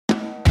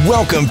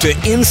Welcome to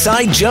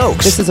Inside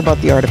Jokes. This is about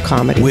the art of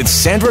comedy. With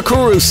Sandra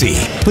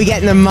Carusi. We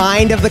get in the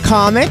mind of the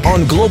comic.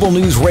 On Global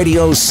News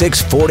Radio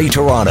 640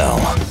 Toronto.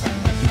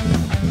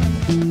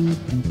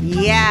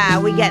 Yeah,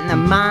 we get in the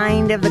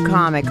mind of the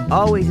comic.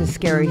 Always a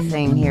scary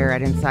thing here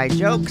at Inside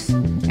Jokes.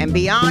 And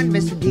beyond,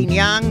 Mr. Dean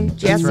Young,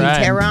 Jesse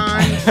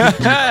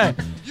Tehran.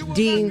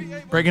 Dean.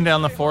 Breaking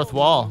down the fourth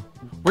wall.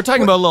 We're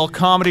talking about a little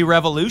comedy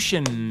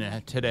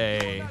revolution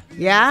today.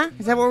 Yeah?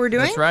 Is that what we're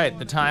doing? That's right.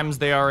 The times,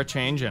 they are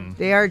a-changin'.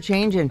 They are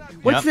changing.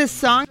 What's this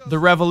song? The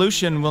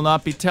revolution will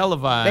not be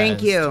televised.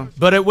 Thank you.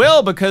 But it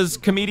will, because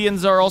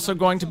comedians are also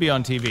going to be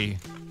on TV.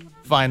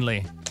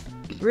 Finally.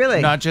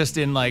 Really? Not just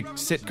in, like,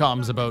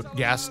 sitcoms about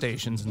gas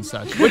stations and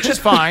such, which is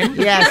fine.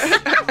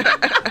 Yes.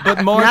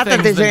 But more Not things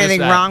that there's than anything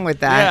just that. wrong with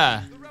that.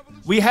 Yeah.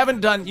 We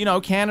haven't done,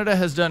 Canada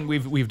has done,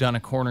 we've done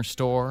a corner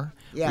store.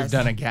 Yes. We've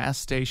done a gas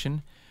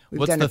station.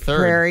 We've done the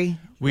third? Prairie.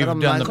 We've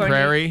Little done the Mud.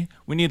 prairie.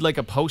 We need like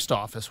a post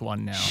office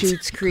one now.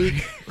 Schitt's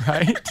Creek.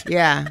 Right?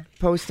 Yeah,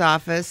 post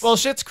office. Well,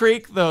 Schitt's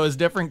Creek, though, is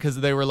different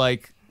because they were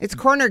like... It's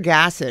corner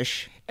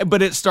gas-ish.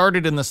 But it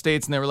started in the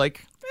States and they were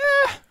like,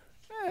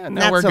 no,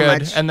 Not we're so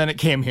good. much. And then it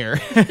came here.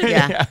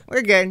 Yeah,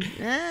 we're good.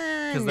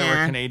 Because there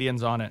were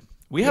Canadians on it.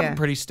 We have a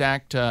pretty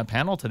stacked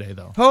panel today,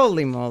 though.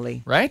 Holy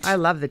moly. Right? I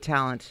love the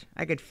talent.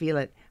 I could feel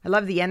it. I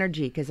love the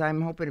energy because I'm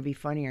hoping to be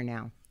funnier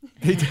now.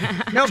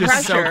 No Just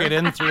pressure. soak it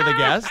in through the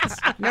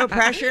guests. No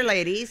pressure,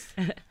 ladies.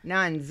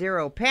 None.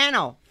 Zero.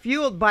 Panel.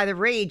 Fueled by the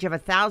rage of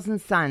 1,000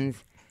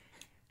 suns.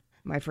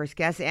 My first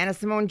guest, Anna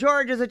Simone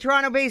George, is a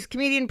Toronto-based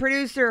comedian,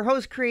 producer,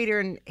 host, creator,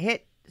 and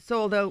hit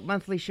sold-out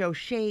monthly show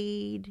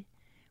Shade,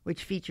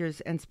 which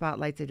features and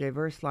spotlights a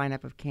diverse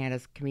lineup of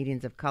Canada's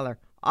comedians of color.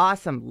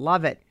 Awesome.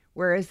 Love it.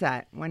 Where is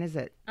that? When is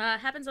it?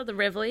 Happens at the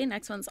Rivoli.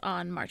 Next one's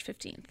on March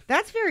 15th.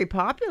 That's very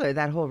popular,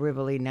 that whole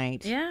Rivoli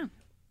night. Yeah.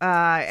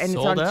 And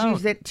Sold it's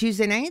on out.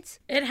 Tuesday nights?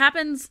 It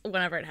happens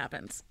whenever it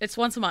happens. It's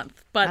once a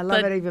month. But I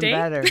love it even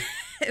better.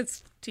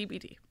 It's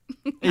TBD.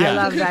 Yeah. I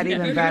love that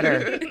even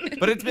better.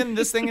 But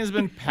this thing has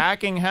been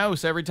packing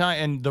house every time.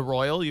 And the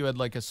Royal, you had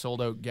like a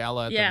sold out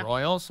gala at the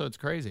Royal. So it's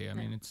crazy. I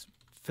mean, it's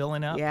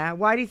filling up. Yeah.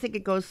 Why do you think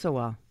it goes so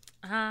well?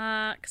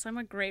 Because I'm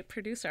a great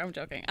producer. I'm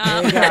joking.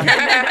 There you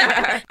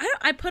go.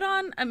 I put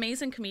on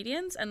amazing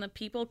comedians, and the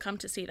people come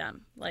to see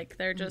them. Like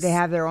they're just They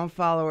have their own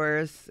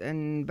followers,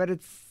 but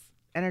it's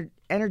an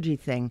energy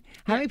thing.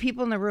 How many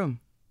people in the room?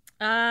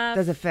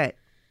 Does it fit?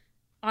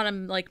 on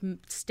a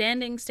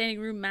standing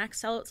room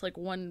max sellout's like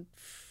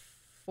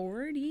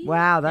 140.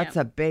 Wow, that's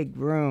a big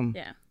room.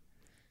 Yeah.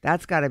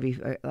 That's got to be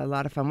a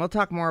lot of fun. We'll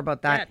talk more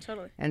about that. Yeah,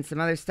 totally. And some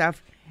other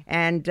stuff.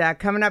 And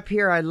coming up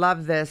here, I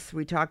love this.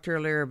 We talked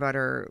earlier about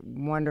her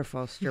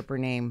wonderful stripper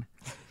name.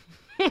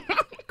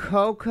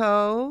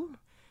 Coco.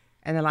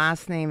 And the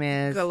last name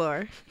is?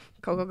 Galore.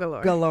 Coco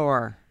Galore.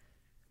 Galore.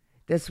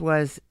 This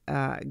was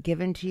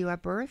given to you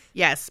at birth?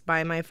 Yes,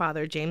 by my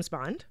father, James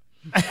Bond.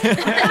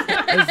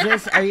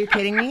 Are you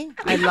kidding me?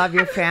 I love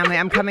your family.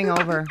 I'm coming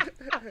over.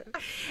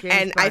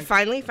 And I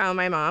finally found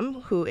my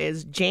mom, who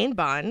is Jane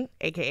Bond,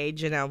 a.k.a.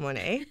 Janelle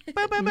Monáe.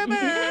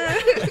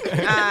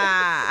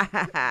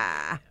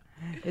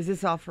 Is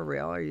this all for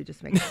real, or are you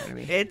just making fun of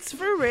me? It's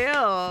for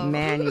real.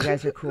 Man, you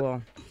guys are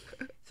cool.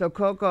 So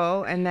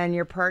Coco, and then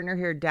your partner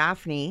here,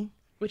 Daphne.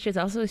 Which is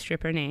also a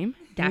stripper name.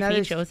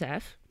 Daphne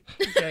Joseph.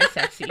 It's very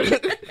sexy.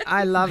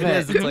 I love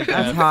it. It's like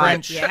That's hot.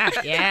 French.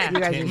 Yeah. You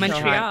guys are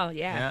Montreal, so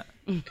yeah.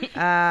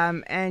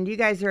 hot. And you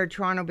guys are a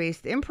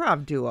Toronto-based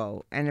improv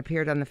duo and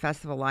appeared on the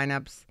festival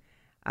lineups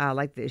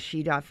like the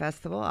She Dot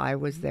Festival. I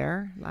was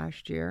there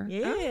last year.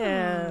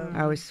 Yeah.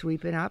 I was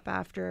sweeping up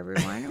after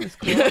everyone. It was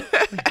cool.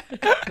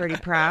 Pretty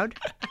proud.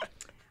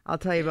 I'll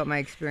tell you about my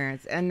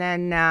experience. And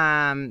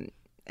then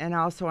and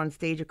also on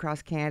stage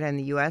across Canada and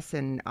the U.S.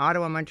 in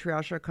Ottawa,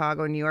 Montreal,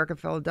 Chicago, New York, and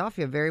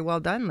Philadelphia. Very well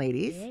done,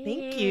 ladies.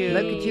 Thank you.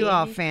 Look at you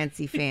all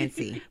fancy.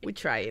 We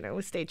try,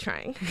 we stay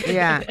trying.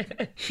 Yeah.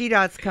 She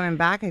Dot's coming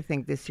back, I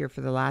think, this year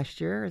for the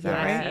last year. Is that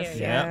right? Yes.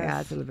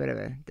 Yeah, it's a little bit of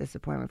a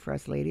disappointment for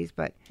us ladies,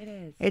 but It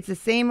is. it's the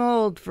same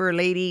old for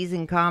ladies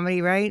in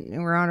comedy, right?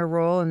 And we're on a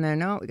roll, and then,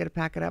 no, we got to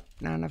pack it up.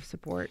 Not enough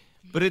support.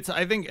 But it's,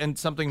 I think, and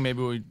something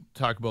maybe we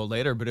talk about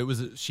later, but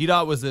She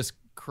Dot was this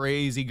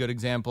crazy good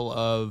example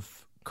of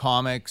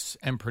comics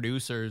and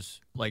producers.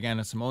 Like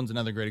Anna Simone's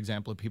another great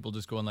example of people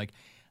just going like,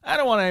 I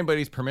don't want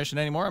anybody's permission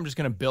anymore. I'm just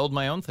going to build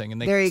my own thing.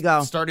 And they There you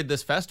go. started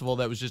this festival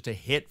that was just a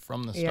hit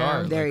from the Yeah,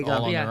 start. there like, you go.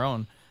 all on Yeah. their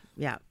own.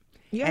 Yeah.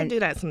 You gotta And- do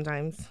that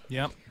sometimes.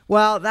 Yep.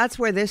 Well, that's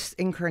where this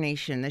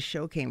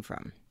show came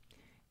from.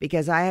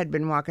 Because I had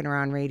been walking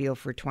around radio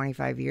for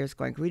 25 years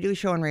going, can we do a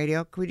show on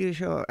radio? Can we do a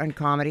show on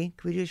comedy?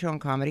 Can we do a show on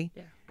comedy?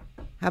 Yeah.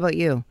 How about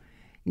you?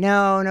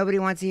 No, nobody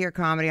wants to hear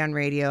comedy on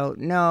radio.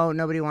 No,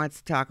 nobody wants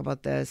to talk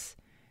about this.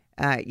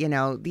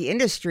 The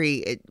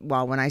industry,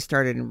 when I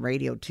started in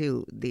radio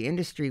too, the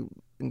industry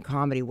in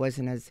comedy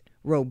wasn't as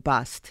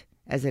robust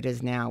as it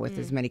is now with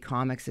as many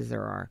comics as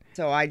there are.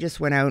 So I just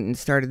went out and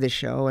started the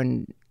show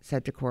and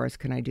said to Chorus,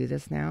 can I do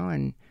this now?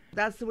 And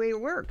That's the way it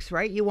works,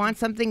 right? You want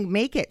something,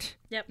 make it.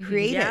 Yep.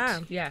 Create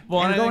it. Yeah.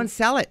 Well, And I go think, and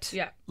sell it.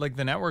 Yeah. like,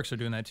 the networks are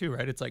doing that too,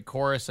 right? It's like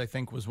Chorus, I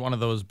think, was one of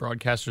those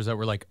broadcasters that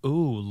were like,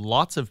 ooh,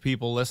 lots of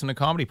people listen to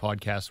comedy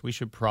podcasts. We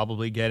should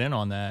probably get in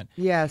on that.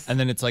 Yes. And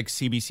then it's like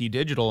CBC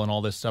Digital and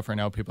all this stuff right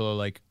now. People are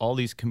like, all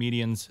these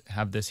comedians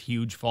have this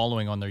huge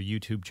following on their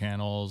YouTube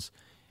channels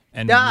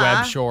and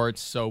web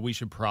shorts, so we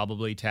should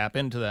probably tap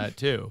into that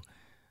too.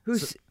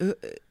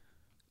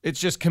 It's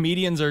just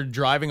comedians are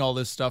driving all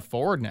this stuff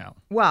forward now.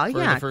 Well, for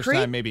yeah, the first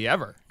time maybe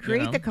ever.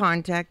 Create the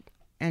content,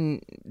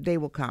 and they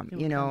will come.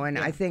 And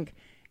I think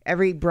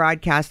every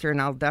broadcaster,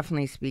 and I'll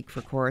definitely speak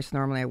for Chorus.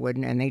 Normally I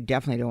wouldn't, and they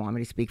definitely don't want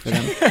me to speak for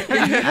them.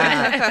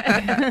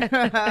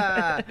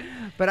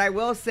 But I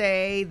will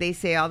say, they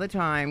say all the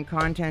time,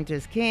 content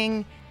is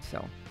king.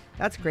 So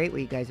that's great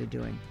what you guys are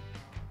doing.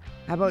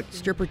 How about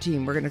stripper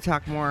team? We're going to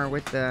talk more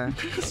with the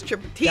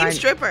Team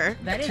stripper.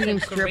 That is Team a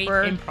great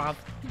stripper. improv.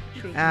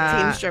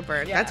 Team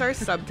stripper. That's our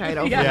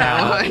subtitle. Yeah, from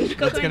now on.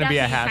 that's going to be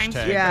a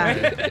hashtag.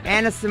 Yeah,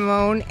 Anna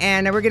Simone,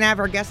 and we're going to have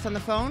our guest on the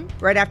phone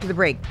right after the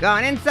break.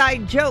 On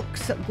Inside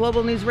Jokes,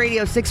 Global News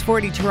Radio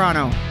 640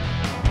 Toronto.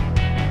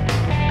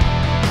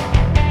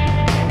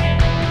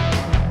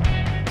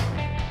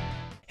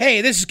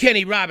 Hey, this is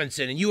Kenny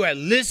Robinson, and you are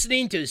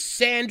listening to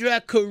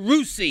Sandra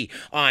Carusi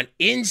on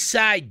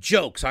Inside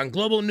Jokes on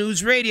Global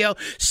News Radio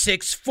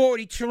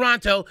 640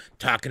 Toronto,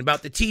 talking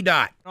about the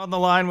T-Dot. On the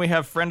line, we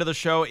have friend of the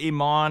show,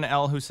 Iman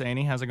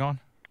El-Husseini. How's it going?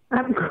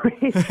 I'm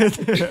great. We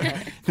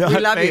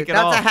love you.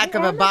 That's a heck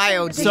of a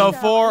bio. So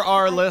for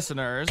our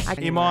listeners,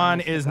 Iman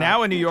is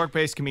now a New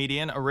York-based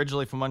comedian,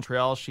 originally from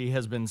Montreal. She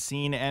has been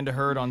seen and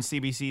heard on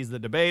CBC's The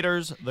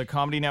Debaters, the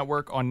Comedy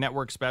Network, on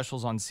network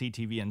specials on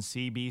CTV and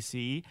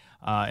CBC,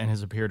 and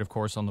has appeared, of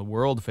course, on the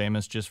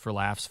world-famous Just for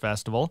Laughs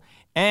Festival.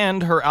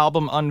 And her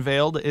album,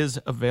 Unveiled,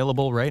 is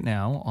available right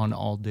now on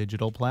all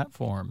digital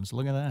platforms.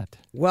 Look at that.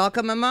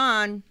 Welcome,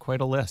 Iman. Quite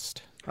a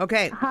list.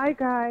 Okay. Hi,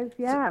 guys.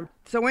 Yeah.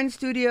 So in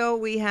studio,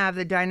 we have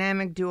the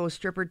dynamic duo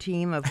stripper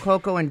team of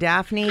Coco and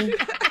Daphne.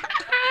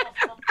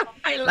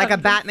 Like a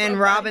Batman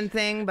Robin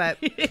thing, but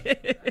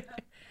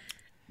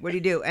what do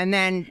you do? And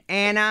then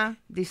Anna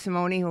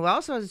Simone, who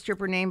also has a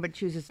stripper name but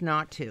chooses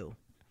not to.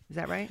 Is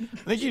that right? I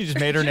think you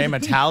just made her name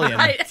Italian.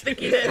 I think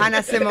you did.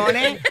 Anna Simone?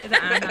 Get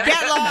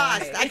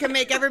lost. I can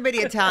make everybody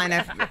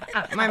Italian.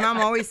 My mom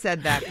always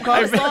said that.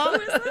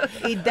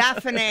 Coco e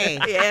Daphne.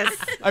 Yes.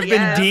 I've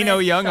been Dino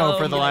Youngo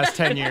for the last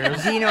 10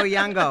 years. Dino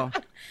Youngo.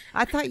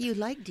 I thought you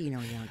liked Dino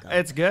Youngo.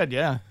 It's good,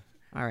 yeah.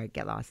 All right,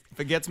 get lost. If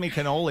it gets me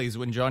cannolis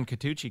when John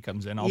Catucci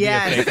comes in, I'll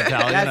Yes, be a fake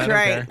Italian. that's I don't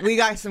right. care. We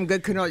got some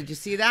good cannolis. Did you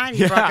see that?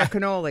 He brought the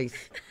cannolis.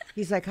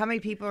 He's like, how many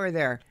people are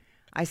there?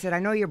 I said, I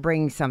know you're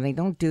bringing something.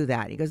 Don't do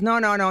that. He goes, no.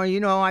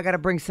 I got to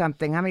bring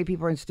something. How many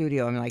people are in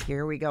studio? I'm like,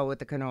 here we go with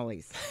the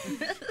cannolis.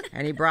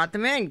 And he brought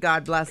them in.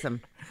 God bless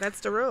him.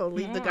 That's the rule.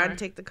 Leave the gun,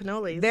 take the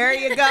cannolis. There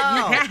you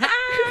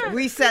go.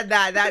 We said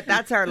that.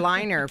 That's our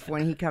liner for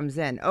when he comes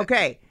in.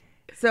 Okay.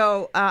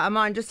 So,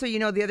 Aman, just so you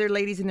know, the other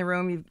ladies in the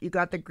room, you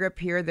got the grip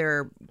here.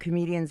 They're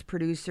comedians,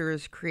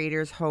 producers,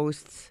 creators,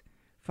 hosts,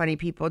 funny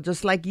people,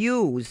 just like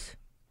yous.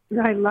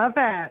 I love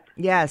it.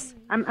 Yes.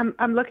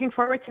 I'm looking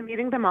forward to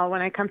meeting them all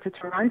when I come to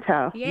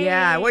Toronto. Yay.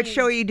 Yeah. What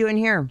show are you doing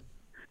here?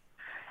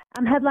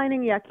 I'm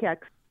headlining Yuck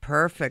Yucks.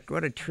 Perfect.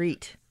 What a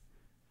treat.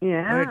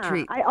 Yeah. What a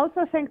treat. I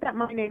also think that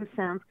my name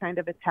sounds kind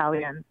of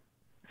Italian.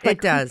 It's like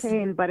It does.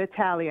 Hussein, but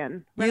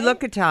Italian. You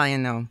look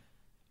Italian, though,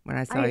 when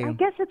I saw I you.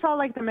 guess it's all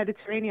like the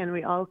Mediterranean.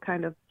 We all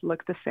kind of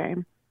look the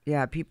same.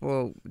 Yeah,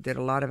 people did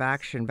a lot of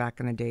action back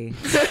in the day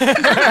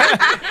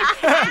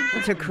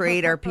to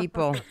create our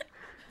people.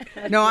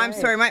 No, I'm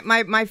sorry.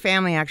 My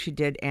family actually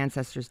did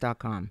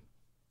Ancestors.com.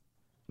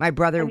 My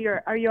brother... And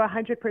are you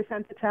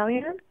 100%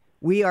 Italian?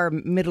 We are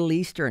Middle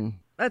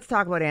Eastern. Let's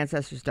talk about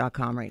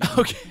Ancestors.com right now.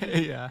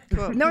 Okay, yeah.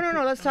 No.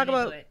 Let's talk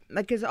about...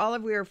 because all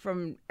of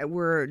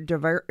we're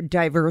a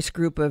diverse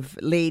group of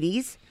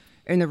ladies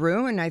in the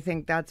room, and I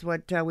think that's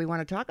what we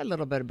want to talk a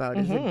little bit about.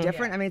 Is it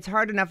different? I mean, it's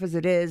hard enough as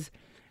it is.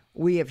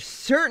 We have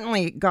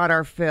certainly got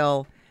our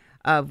fill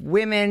of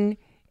women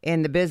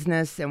in the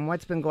business and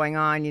what's been going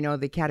on. You know,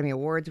 the Academy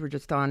Awards were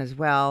just on as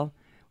well.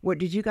 What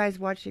did you guys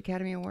watch the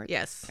Academy Awards?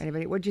 Yes.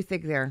 Anybody? What did you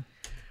think there?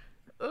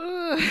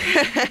 What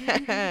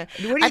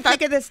do you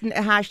think of this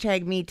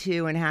hashtag Me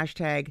Too and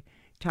hashtag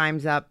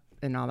Time's Up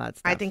and all that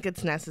stuff? I think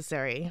it's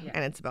necessary,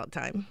 and it's about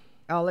time.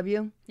 All of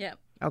you? Yeah.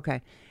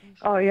 Okay.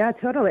 Oh, yeah,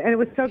 totally. And it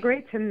was so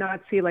great to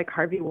not see like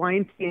Harvey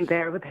Weinstein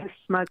there with his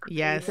smug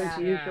Yes. face as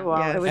usual.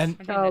 Yes. It was And-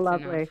 so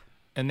lovely.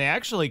 And they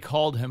actually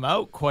called him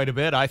out quite a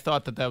bit. I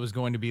thought that was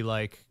going to be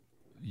like,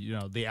 you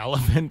know, the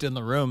elephant in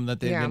the room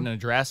that they didn't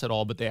address at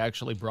all, but they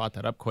actually brought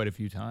that up quite a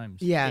few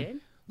times. Yeah.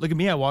 Look at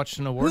me, I watched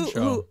an award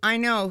show. I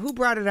know. Who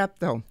brought it up,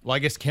 though? Well, I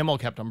guess Kimmel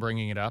kept on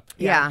bringing it up.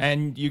 Yeah.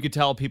 And you could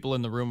tell people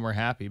in the room were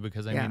happy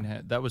because, I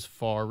mean, that was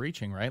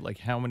far-reaching, right? Like,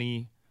 how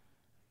many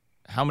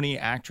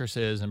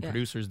actresses and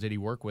producers did he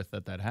work with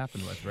that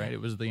happened with, right?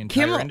 It was the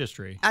entire Kimmel,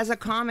 industry. As a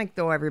comic,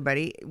 though,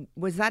 everybody,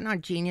 was that not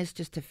genius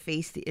just to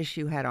face the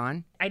issue head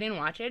on? I didn't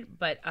watch it,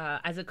 but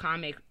as a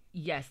comic,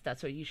 yes,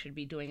 that's what you should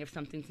be doing. If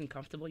something's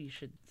uncomfortable, you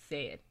should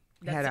say it.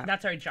 Head up.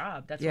 That's our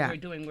job. That's what we're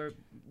doing.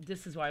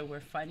 This is why we're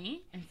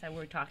funny, and so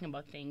we're talking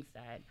about things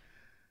that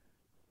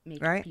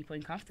make people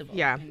uncomfortable.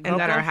 Yeah, and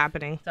that are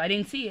happening. So I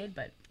didn't see it,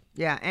 but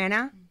Yeah,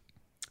 Anna?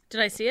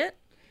 Did I see it?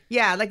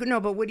 Yeah, like, no,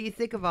 but what do you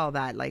think of all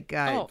that? Like,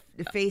 the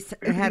face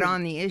head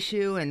on the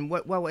issue and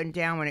what went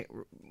down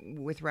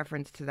with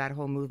reference to that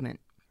whole movement?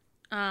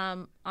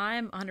 I'm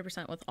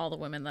 100% with all the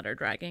women that are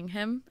dragging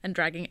him and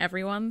dragging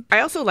everyone.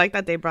 I also like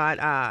that they brought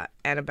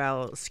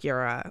Annabelle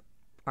Sciorra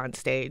on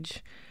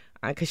stage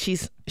because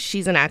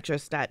she's an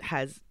actress that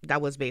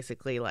was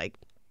basically like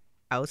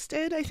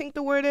ousted, I think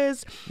the word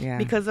is,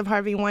 because of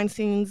Harvey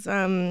Weinstein's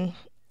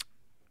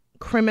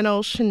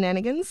criminal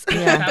shenanigans.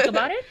 Yeah. Talk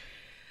about it.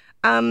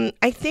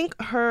 I think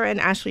her and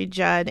Ashley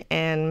Judd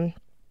and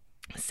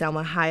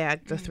Selma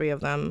Hayek, the three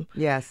of them,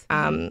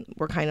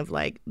 were kind of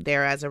like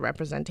there as a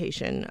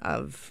representation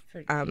of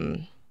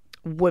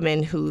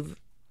women who've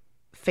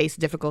faced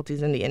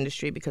difficulties in the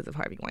industry because of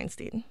Harvey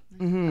Weinstein.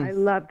 Mm-hmm. I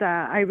love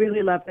that. I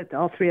really love that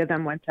all three of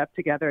them went up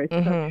together. It's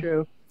so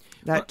true.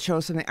 That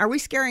shows something. Are we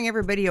scaring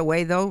everybody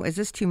away, though? Is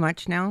this too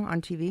much now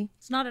on TV?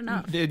 It's not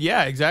enough.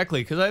 Yeah,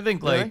 exactly. Because I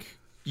think, like,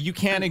 you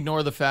can't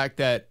ignore the fact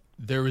that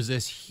there was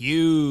this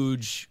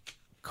huge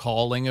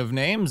calling of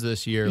names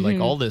this year. Like,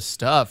 all this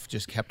stuff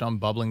just kept on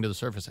bubbling to the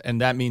surface.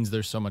 And that means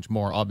there's so much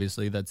more,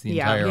 obviously. That's the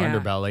entire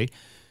underbelly.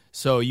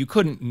 So you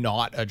couldn't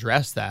not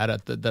address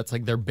that. That's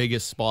like their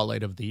biggest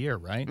spotlight of the year,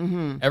 right?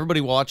 Mm-hmm.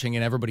 Everybody watching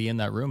and everybody in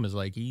that room is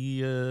like,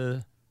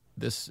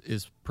 this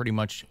is pretty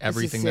much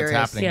everything that's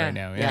happening right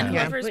now. Yeah. And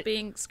whoever's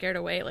being scared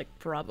away, like,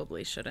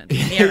 probably shouldn't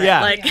hear it.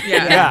 Like,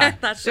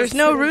 that's there's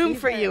no room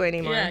for you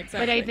anymore. Yeah, exactly.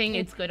 But I think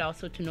it's good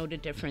also to know the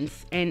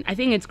difference. And I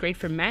think it's great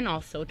for men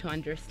also to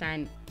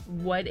understand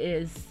what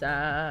is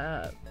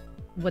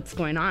what's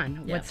going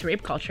on, what's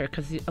rape culture,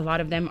 because a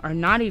lot of them are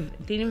not even,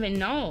 they didn't even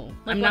know.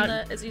 Like when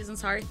the Aziz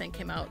Ansari thing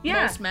came out,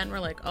 most men were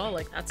like, oh,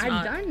 like, that's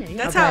I've done it.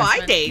 That's how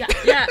I date.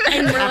 Yeah.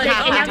 And we're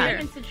like, in a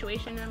different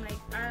situation, I'm like,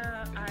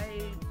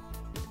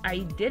 I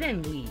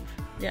didn't leave.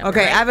 Yeah,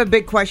 okay, I have a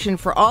big question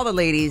for all the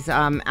ladies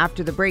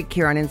after the break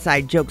here on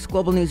Inside Jokes,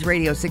 Global News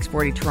Radio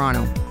 640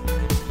 Toronto.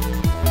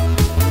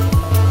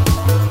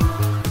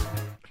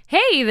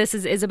 Hey, this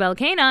is Isabel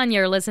Kanon.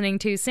 You're listening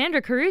to Sandra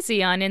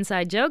Carusi on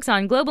Inside Jokes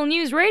on Global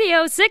News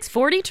Radio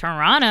 640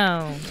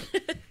 Toronto.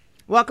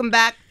 Welcome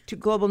back to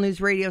Global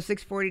News Radio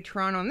 640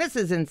 Toronto, and this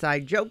is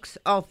Inside Jokes,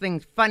 all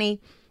things funny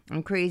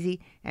and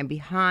crazy and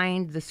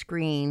behind the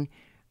screen.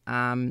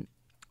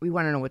 We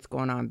want to know what's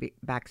going on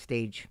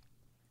backstage.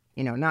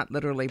 You know, not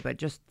literally, but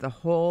just the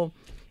whole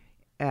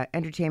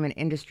entertainment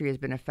industry has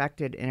been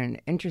affected in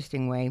an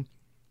interesting way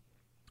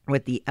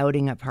with the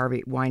outing of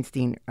Harvey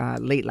Weinstein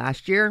late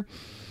last year,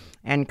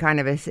 and kind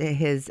of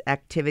his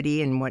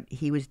activity and what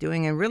he was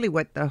doing, and really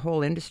what the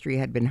whole industry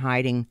had been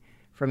hiding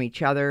from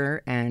each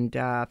other and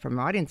from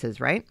audiences,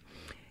 right?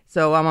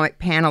 So on my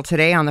panel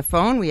today on the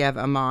phone, we have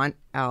Aman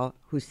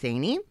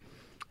El-Husseini,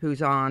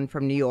 who's on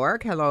from New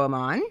York. Hello,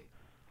 Aman.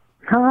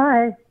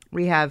 Hi.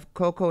 We have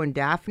Coco and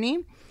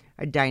Daphne,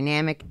 a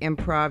dynamic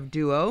improv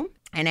duo,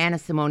 and Anna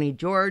Simone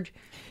George,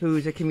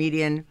 who's a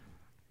comedian.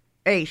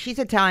 Hey, she's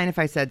Italian if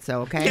I said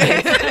so,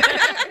 okay?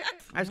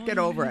 Let's get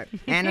over it.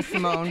 Anna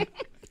Simone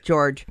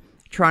George,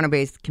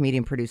 Toronto-based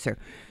comedian producer.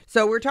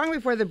 So we were talking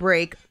before the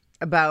break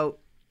about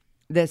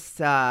this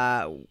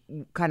kind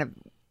of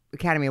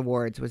Academy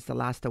Awards was the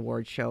last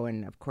award show,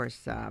 and of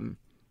course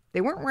they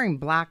weren't wearing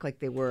black like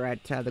they were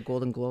at the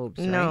Golden Globes,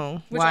 right?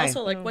 No. Which Why?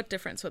 also, like, what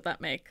difference would that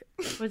make?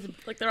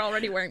 Like, they're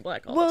already wearing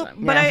black all the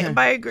time. But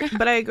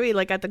I agree.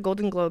 Like, at the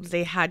Golden Globes,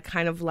 they had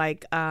kind of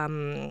like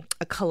a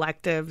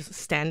collective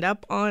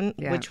stand-up on,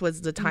 which was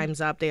the Time's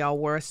Up. They all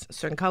wore a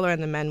certain color,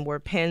 and the men wore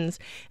pins.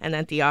 And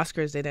at the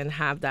Oscars, they didn't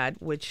have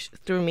that, which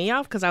threw me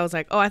off because I was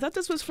like, oh, I thought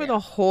this was for the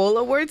whole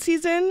award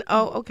season.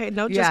 Oh, okay,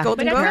 no, just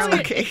Golden Globes.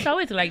 Okay. It's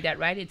always like that,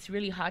 right? It's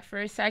really hot for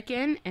a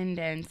second, and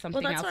then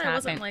something else happens. Well, that's why I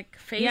wasn't, like,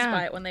 fazed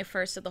by it when they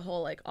first did the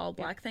whole, like, all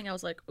black thing. I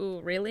was like,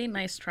 ooh, really?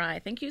 Nice try.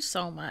 Thank you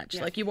so much.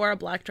 Like, you wore a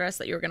black dress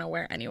that you were going to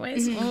wear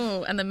anyways.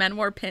 Ooh, and the men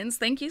wore pins.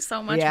 Thank you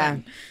so much,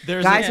 men.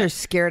 Guys are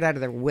scared out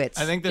of their wits.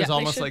 I think there's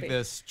almost like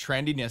this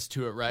trendiness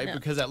to it, right?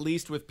 Because at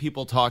least with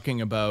people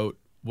talking about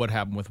what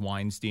happened with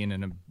Weinstein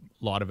and a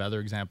lot of other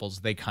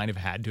examples, they kind of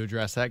had to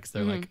address that because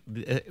they're like,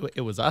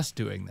 it was us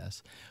doing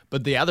this.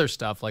 But the other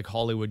stuff, like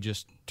Hollywood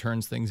just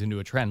turns things into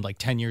a trend. Like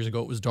 10 years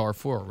ago, it was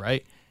Darfur,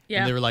 right? Yeah.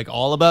 And they were like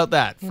all about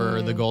that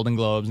for the Golden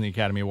Globes and the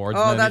Academy Awards.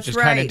 Oh, and then that's it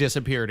just kind of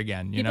disappeared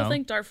again. People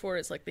think Darfur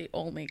is like the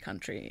only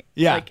country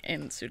like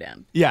in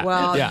Sudan. Yeah.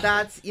 Well,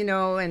 that's,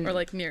 and or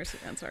like near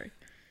Sudan, sorry.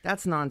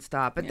 That's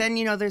nonstop. But then,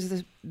 there's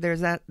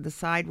the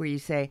side where you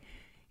say,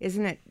 does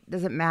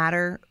it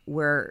matter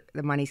where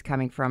the money's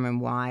coming from and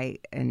why,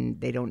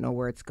 and they don't know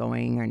where it's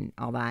going and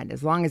all that,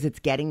 as long as it's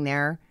getting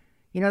there,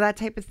 that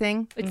type of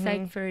thing? It's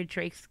like for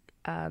Drake's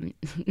we're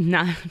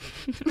talking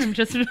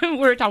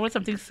about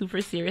something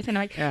super serious, and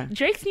I'm like,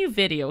 Drake's new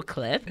video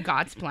clip,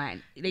 God's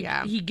Plan,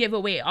 he gave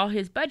away all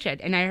his budget,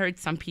 and I heard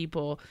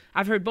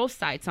I've heard both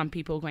sides, some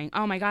people going,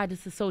 oh my God,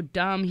 this is so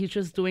dumb, he's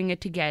just doing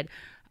it to get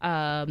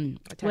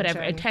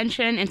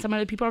attention, and some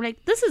other people are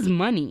like, this is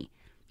money.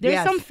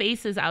 There's some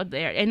faces out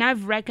there, and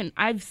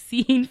I've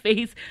seen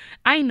face.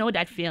 I know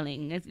that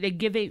feeling. It's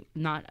like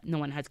no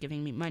one has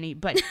given me money,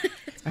 but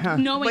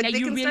knowing that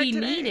you really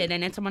need it,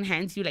 and then someone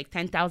hands you like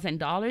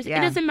 $10,000. It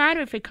doesn't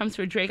matter if it comes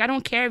from Drake. I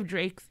don't care if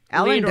Drake's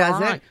Ellen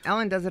does on. it.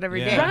 Ellen does it every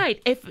day. Right.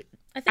 I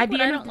think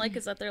what I don't like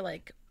is that they're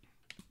like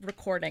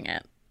recording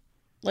it.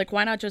 Like,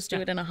 why not just do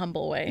it in a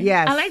humble way?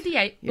 Yes. I like the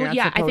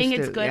idea. I think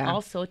it's good yeah.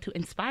 also to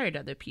inspire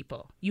other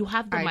people. You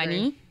have the I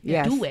money, agree.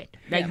 Yes. do it.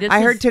 Like this.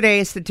 I heard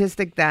today a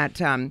statistic that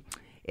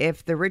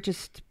if the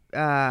richest,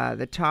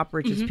 the top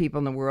richest people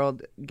in the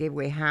world gave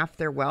away half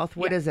their wealth,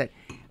 what is it?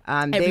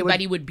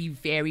 Everybody would be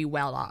very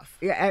well off.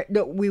 Yeah,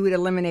 no, we would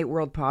eliminate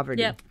world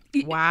poverty. Yep.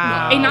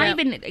 Wow. And not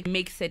even it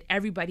makes it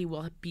everybody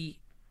will be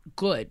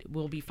good,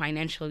 will be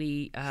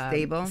financially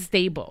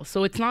stable.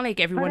 So it's not like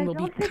everyone will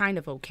be kind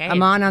of okay.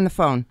 I'm on the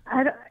phone.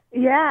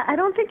 I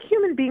don't think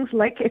human beings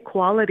like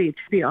equality, to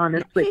be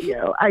honest with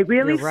you. I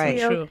really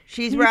feel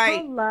she's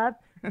right.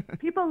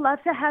 People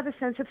love to have a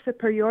sense of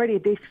superiority.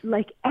 They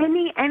like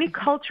any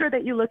culture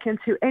that you look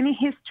into, any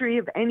history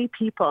of any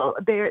people.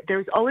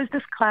 There's always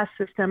this class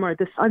system or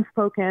this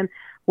unspoken,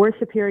 we're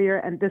superior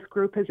and this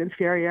group is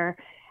inferior.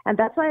 And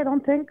that's why I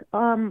don't think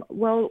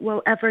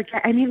we'll ever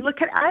get. I mean,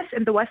 look at us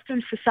in the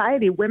Western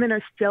society. Women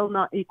are still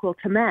not equal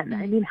to men.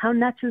 I mean, how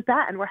nuts is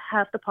that? And we're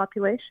half the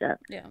population.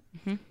 Yeah.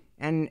 Mm-hmm.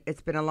 And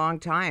it's been a long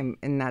time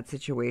in that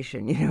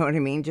situation. You know what I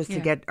mean? Just to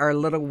get our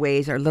little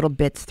ways, our little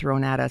bits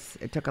thrown at us.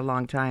 It took a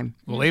long time.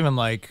 Well, even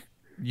like,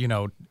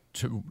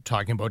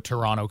 talking about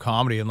Toronto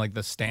comedy and like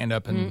the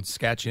stand-up and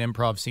sketch and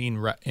improv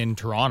scene in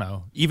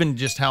Toronto, even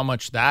just how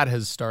much that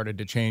has started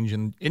to change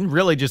in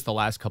really just the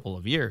last couple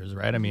of years,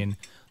 right? I mean,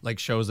 like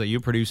shows that you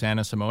produce,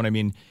 Anna Simone. I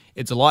mean,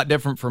 it's a lot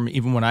different from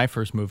even when I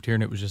first moved here,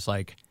 and it was just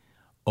like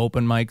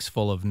open mics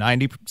full of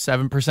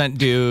 97%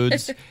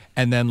 dudes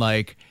and then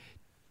like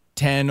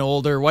 10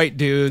 older white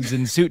dudes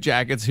in suit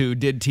jackets who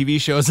did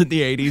TV shows in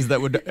the 80s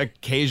that would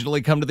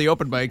occasionally come to the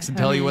open mics and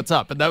tell you what's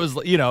up. And that was,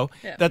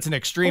 that's an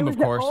extreme, of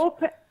course.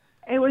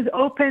 It was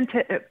open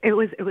to, it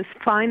was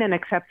fine and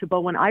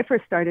acceptable when I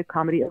first started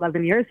comedy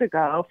 11 years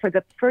ago, for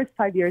the first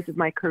 5 years of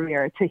my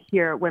career, to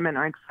hear women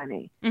aren't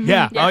funny. Mm-hmm.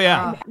 Yeah. Oh,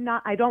 yeah.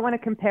 I don't want to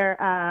compare,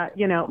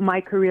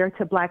 my career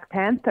to Black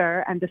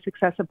Panther and the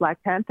success of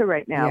Black Panther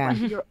right now. Yeah.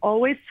 But you're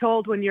always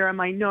told when you're a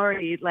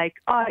minority, like,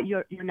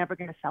 you're never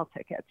going to sell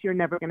tickets. You're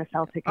never going to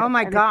sell tickets. Oh,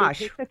 my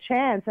gosh. If they take the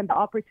chance and the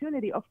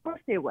opportunity, of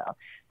course they will.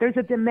 There's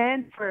a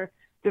demand for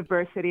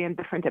diversity and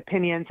different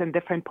opinions and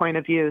different point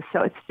of views.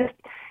 So it's just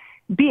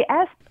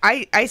BS.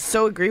 I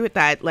so agree with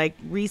that. Like,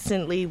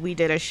 recently we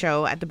did a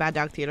show at the Bad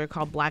Dog Theater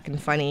called Black and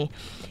Funny,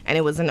 and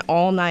it was an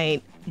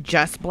all-night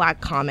just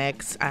black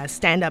comics,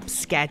 stand-up,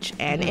 sketch,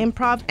 and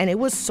improv, and it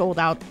was sold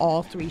out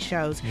all 3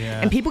 shows.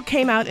 Yeah. And people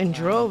came out in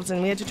droves,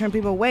 and we had to turn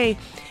people away.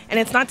 And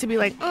it's not to be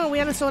like, oh, we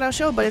had a sold-out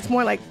show, but it's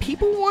more like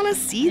people want to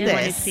see this. They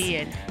want to see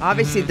it.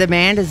 Obviously,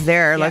 demand is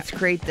there. Yeah. Let's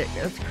create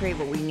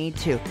what we need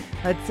to.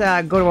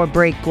 Let's go to a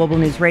break. Global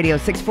News Radio,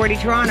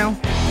 640 Toronto.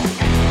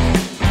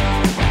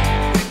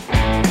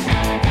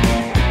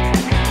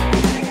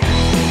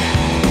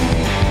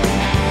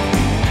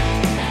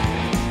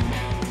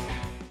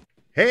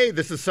 Hey,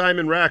 this is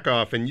Simon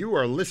Rakoff, and you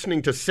are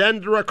listening to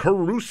Sandra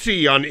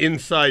Carusi on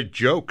Inside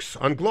Jokes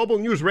on Global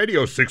News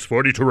Radio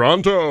 640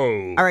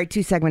 Toronto. All right,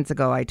 2 segments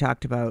ago, I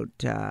talked about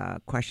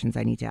questions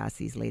I need to ask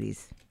these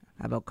ladies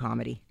about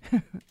comedy.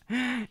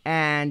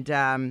 and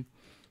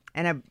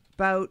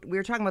about, we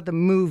were talking about the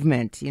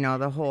movement,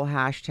 the whole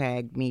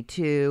hashtag Me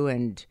Too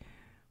and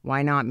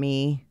why not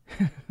me?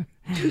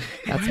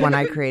 That's one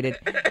I created.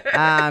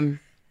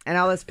 And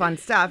all this fun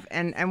stuff.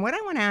 And what I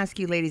want to ask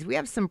you, ladies, we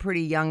have some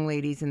pretty young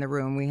ladies in the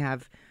room. We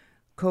have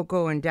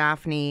Coco and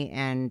Daphne,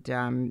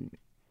 and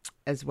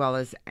as well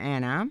as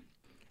Anna.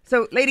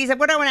 So, ladies,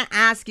 what I want to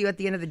ask you at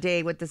the end of the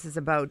day, what this is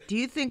about, do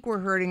you think we're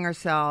hurting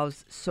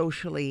ourselves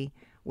socially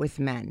with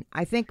men?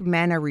 I think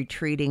men are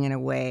retreating in a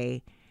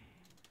way.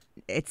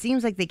 It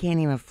seems like they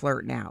can't even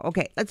flirt now.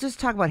 Okay, let's just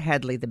talk about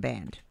Headley, the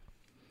band.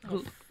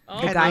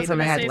 The guy from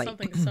Headley. Say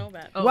something so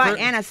bad. What?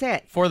 Anna, say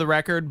it. For the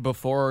record,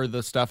 before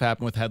the stuff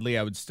happened with Headley,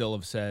 I would still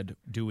have said,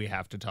 do we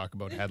have to talk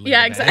about Headley?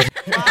 Yeah, exactly.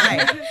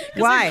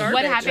 Why?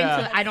 What happened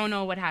to, I don't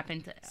know what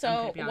happened to.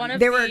 So one of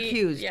they were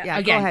accused. Yeah,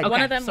 again, go ahead. Okay,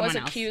 one of them was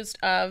else. accused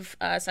of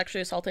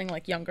sexually assaulting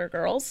like younger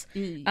girls,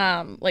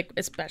 like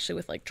especially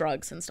with like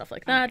drugs and stuff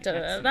like that.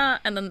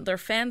 And then their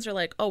fans are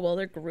like, oh well,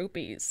 they're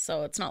groupies,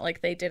 so it's not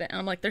like they did it. And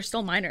I'm like, they're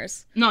still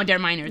minors. No, they're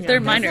minors. They're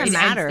minors. It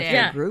doesn't matter if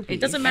they're groupies. It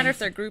doesn't matter if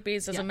they're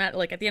groupies. Doesn't matter.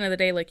 Like at the end of the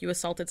day, like you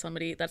assaulted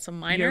somebody that's a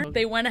minor.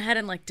 They went ahead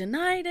and like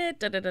denied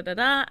it.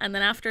 And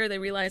then after they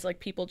realized like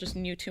people just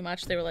knew too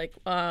much, they were like,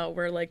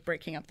 we're like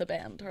breaking up the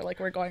band, or like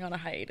we're going on a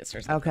hiatus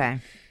or something. Okay.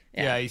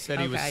 Yeah, he said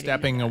he was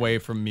stepping away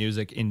from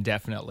music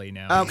indefinitely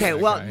now. Okay,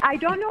 well, right? I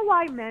don't know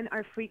why men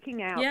are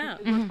freaking out. Yeah.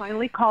 Because we're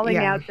finally calling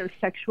out their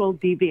sexual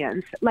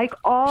deviance. Like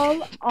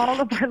all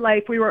of our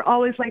life, we were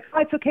always like,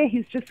 oh, it's okay.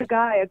 He's just a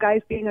guy. A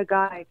guy's being a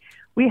guy.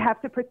 we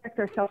have to protect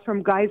ourselves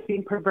from guys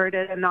being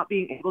perverted and not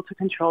being able to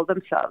control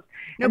themselves.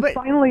 No, and but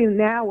finally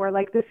now we're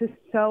like, this is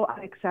so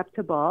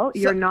unacceptable.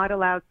 You're not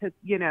allowed to,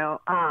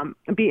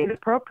 be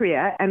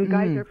inappropriate. And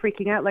guys are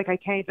freaking out. Like, I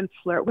can't even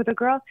flirt with a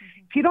girl.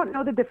 If you don't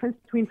know the difference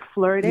between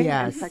flirting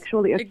and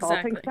sexually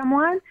assaulting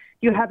someone,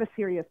 you have a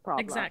serious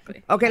problem.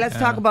 Exactly. Okay, let's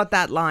talk about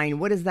that line.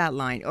 What is that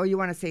line? Oh, you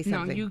want to say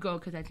something? No, you go,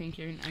 because I think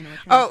I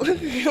know what you're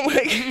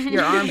saying.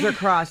 Your arms are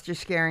crossed. You're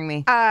scaring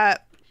me.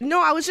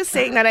 No, I was just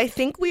saying that I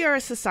think we are a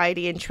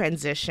society in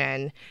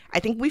transition. I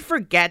think we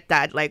forget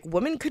that, like,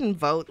 women couldn't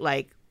vote,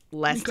 like,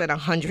 less than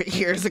 100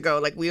 years ago.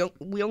 Like, we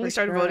only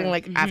started voting,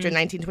 like, after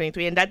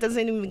 1923, and that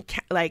doesn't even,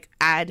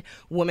 add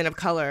women of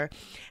color.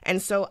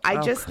 And so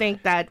I just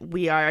think that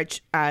we are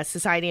a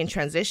society in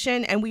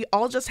transition, and we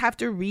all just have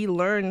to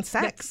relearn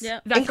sex,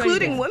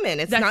 including women.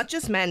 It's not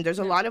just men. There's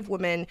a lot of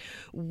women.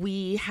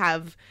 We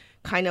have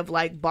kind of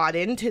like bought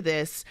into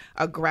this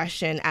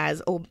aggression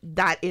as, oh,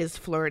 that is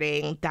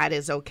flirting, that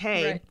is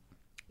okay. Right.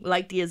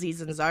 Like the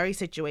Aziz Ansari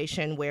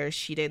situation where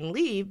she didn't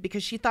leave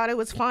because she thought it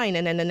was fine,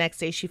 and then the next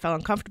day she felt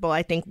uncomfortable.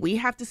 I think we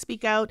have to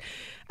speak out,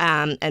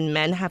 and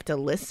men have to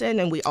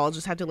listen, and we all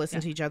just have to listen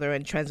to each other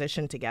and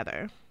transition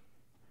together.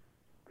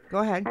 Go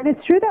ahead. And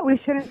it's true that we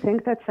shouldn't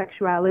think that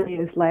sexuality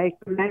is like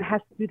the man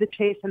has to do the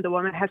chase and the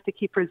woman has to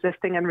keep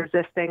resisting. And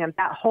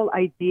that whole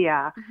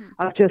idea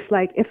of just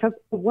like, if a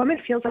woman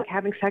feels like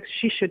having sex,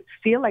 she should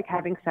feel like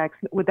having sex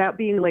without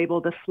being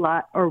labeled a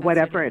slut or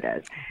whatever it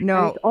is. No.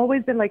 And it's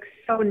always been like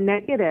so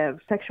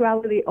negative.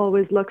 Sexuality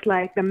always looks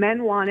like the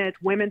men want it,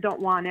 women don't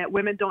want it,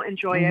 women don't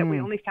enjoy it. We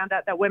only found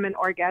out that women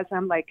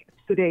orgasm like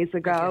 2 days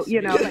ago,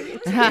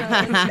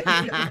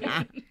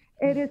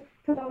 it is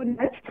so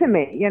nuts to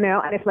me, and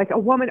if like a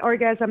woman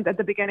orgasmed at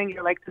the beginning,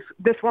 you're like,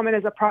 this woman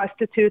is a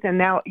prostitute, and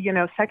now,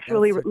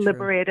 sexually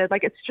liberated.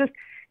 Like, it's just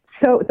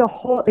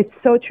it's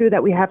so true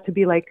that we have to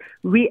be like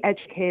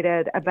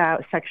re-educated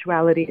about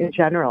sexuality in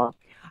general.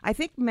 I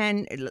think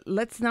men,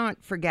 let's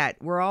not forget,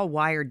 we're all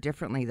wired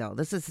differently, though.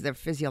 This is the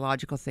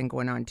physiological thing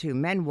going on, too.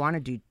 Men want to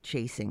do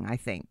chasing, I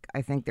think.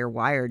 I think they're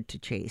wired to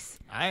chase.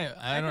 I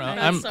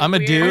don't know. I'm a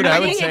dude, I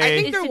would say.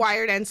 I think they're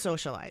wired and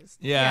socialized.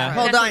 Yeah.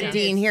 Hold on,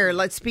 Dean. Here,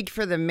 let's speak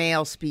for the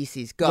male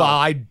species. Go. Well,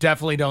 I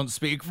definitely don't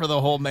speak for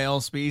the whole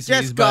male species.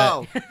 Just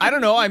go. I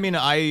don't know. I mean,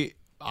 I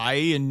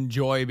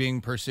enjoy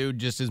being pursued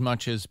just as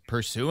much as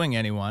pursuing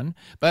anyone.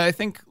 But I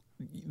think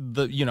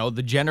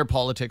the gender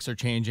politics are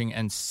changing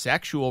and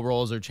sexual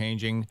roles are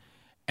changing,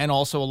 and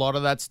also a lot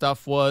of that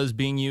stuff was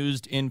being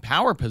used in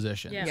power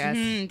positions.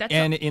 Yes.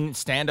 And in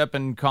stand-up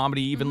and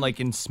comedy, even like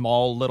in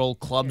small little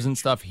clubs and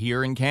stuff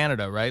here in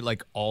Canada, right?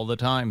 Like all the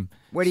time.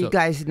 What are you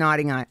guys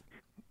nodding at?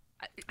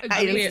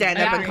 I didn't stand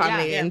up and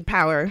comedy and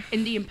power.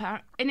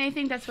 And I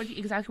think that's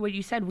exactly what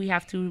you said. We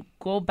have to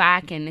go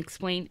back and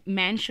explain.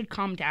 Men should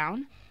calm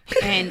down,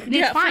 and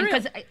it's fine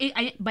because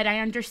but I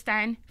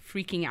understand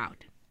freaking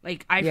out.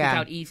 Like, I freak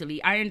out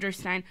easily. I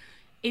understand.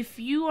 If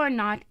you are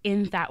not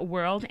in that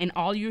world and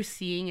all you're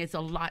seeing is a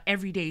lot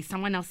every day,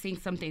 someone else saying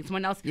something,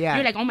 someone else,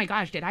 you're like, oh my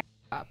gosh, did I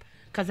up?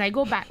 Because I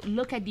go back,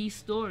 look at these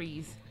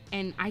stories,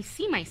 and I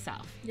see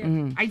myself.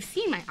 Yeah.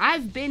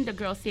 I've been the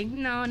girl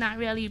saying, no, not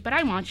really, but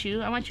I want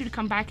you to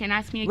come back and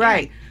ask me again.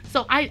 Right.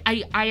 So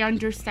I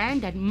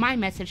understand that my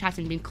message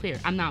hasn't been clear.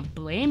 I'm not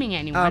blaming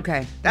anyone.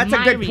 Okay, that's a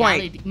good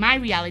point. My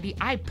reality,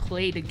 I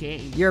play the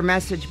game. Your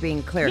message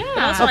being clear.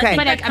 Yeah. Okay.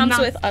 But it comes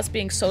with us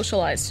being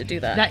socialized to do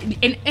that.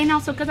 And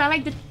also because I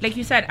like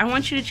you said, I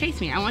want you to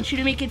chase me. I want you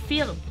to make it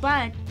feel,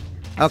 but...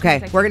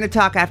 Okay, we're going to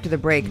talk after the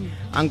break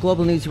on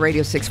Global News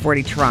Radio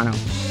 640 Toronto.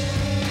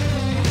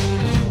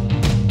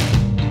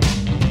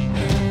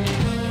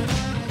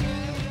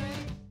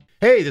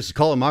 Hey, this is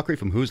Colin Mockery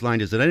from Whose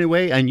Line Is It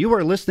Anyway? And you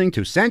are listening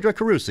to Sandra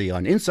Carusi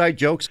on Inside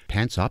Jokes,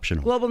 Pants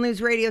Optional. Global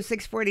News Radio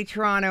 640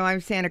 Toronto.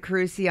 I'm Sandra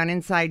Carusi on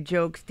Inside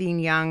Jokes. Dean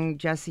Young,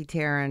 Jesse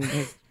Taryn,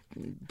 his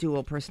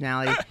dual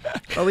personality.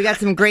 Well, we got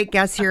some great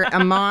guests here.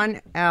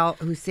 Iman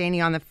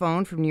El-Husseini on the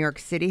phone from New York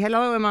City.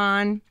 Hello,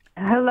 Iman.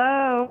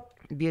 Hello.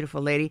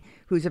 Beautiful lady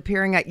who's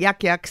appearing at Yuck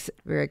Yucks.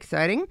 Very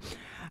exciting.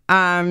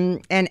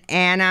 And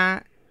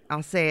Anna,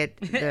 I'll say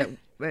it,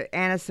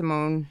 Anna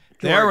Simone.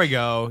 George. There we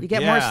go. You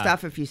get more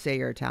stuff if you say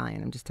you're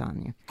Italian. I'm just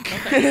telling you.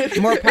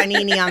 More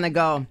panini on the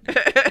go.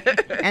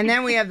 And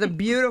then we have the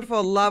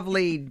beautiful,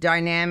 lovely,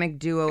 dynamic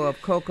duo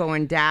of Coco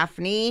and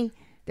Daphne.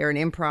 They're an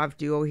improv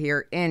duo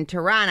here in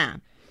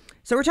Toronto.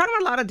 So we're talking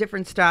about a lot of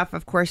different stuff.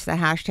 Of course, the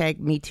hashtag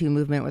Me Too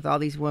movement with all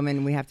these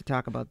women. We have to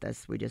talk about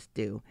this. We just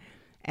do.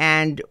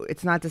 And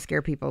it's not to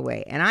scare people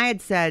away. And I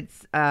had said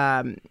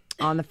on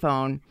the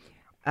phone,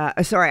 I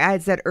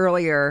had said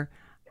earlier,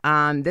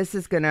 this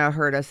is going to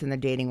hurt us in the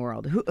dating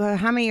world.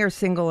 How many are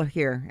single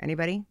here?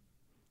 Anybody?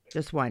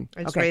 Just one.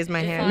 I just raised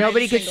my hand.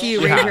 Nobody could see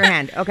you raise your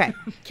hand. Okay.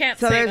 Can't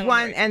so say there's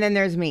one, and then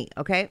there's me.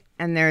 Okay.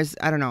 And there's,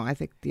 I don't know, I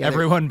think the other.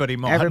 Everyone but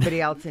Iman.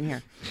 Everybody else in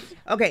here.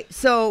 Okay.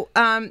 So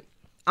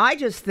I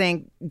just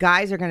think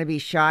guys are going to be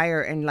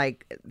shyer and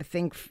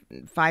think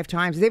 5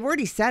 times. They've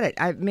already said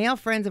it. Male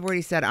friends have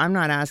already said, I'm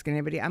not asking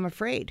anybody. I'm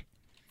afraid.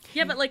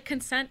 Yeah, but like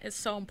consent is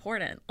so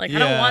important. Like I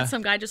don't want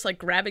some guy just like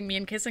grabbing me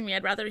and kissing me.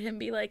 I'd rather him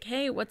be like,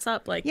 "Hey, what's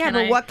up?" Like,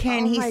 but what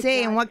can he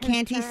say and what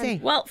can't he say?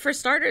 Well, for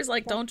starters,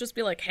 like don't just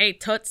be like, "Hey,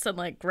 toots," and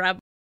like grab.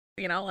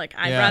 Like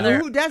I'd rather.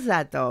 Who does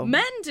that though?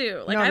 Men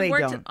do. Like no, I've they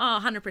worked. Don't.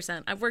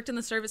 100%. I've worked in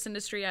the service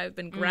industry. I've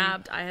been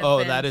grabbed. I have.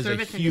 Been that is a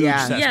huge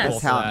cesspool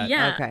for that.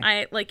 Yeah. Okay.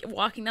 I like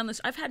walking down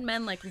this. I've had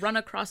men like run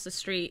across the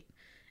street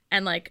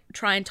and like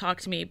try and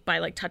talk to me by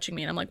like touching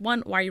me, and I'm like,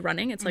 1, why are you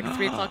running? It's like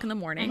 3:00 in the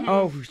morning.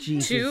 Oh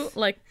Jesus. 2,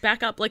 like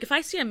back up. Like if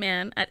I see a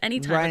man at any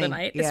time of the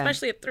night,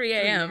 especially at 3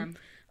 a.m.,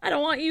 I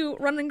don't want you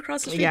running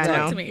across the street to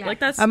talk to me. Yeah. Like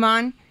that's.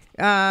 Aman,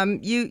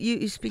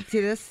 you speak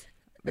to this.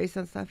 Based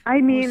on stuff?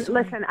 I mean,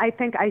 listen, I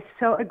think I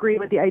so agree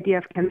with the idea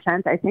of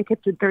consent. I think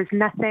there's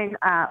nothing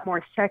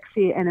more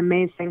sexy and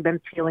amazing than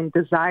feeling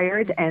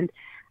desired. And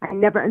I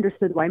never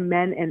understood why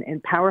men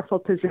in powerful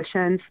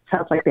positions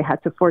felt like they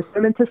had to force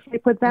women to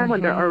sleep with them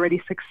when they're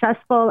already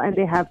successful and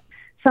they have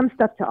some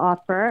stuff to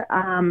offer.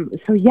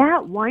 So yeah,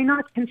 why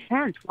not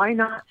consent? Why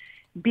not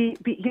be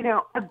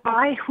a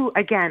guy who,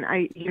 again,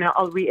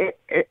 I'll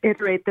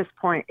reiterate this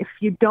point. If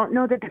you don't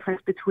know the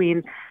difference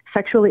between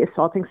sexually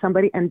assaulting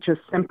somebody and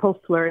just simple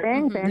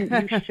flirting,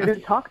 then you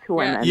shouldn't talk to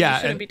women.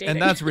 Yeah,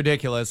 and that's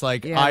ridiculous.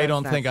 Like, I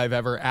don't think I've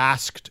ever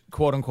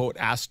quote unquote,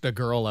 asked a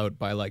girl out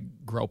by like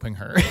groping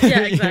her.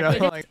 Yeah,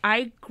 exactly.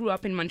 I grew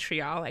up in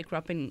Montreal. I grew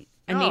up in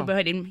a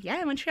neighborhood in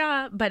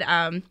Montreal. But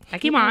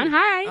like Iman,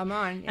 hi.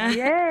 Aman.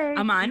 Yay.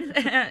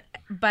 Aman.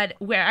 But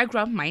where I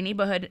grew up, my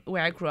neighborhood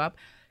where I grew up,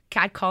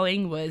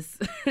 catcalling was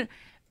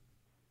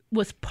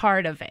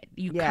part of it.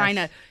 You kind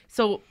of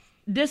so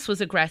this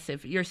was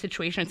aggressive. Your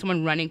situation,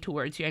 someone running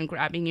towards you and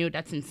grabbing you,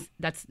 that's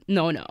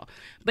no.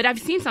 But I've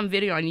seen some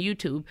video on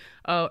YouTube.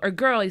 A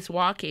girl is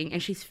walking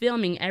and she's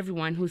filming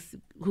everyone who's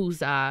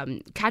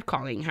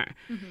catcalling her.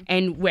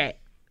 And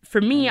for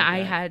me,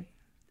 I'm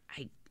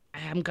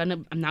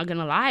not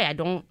gonna lie, I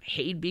don't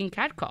hate being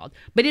catcalled,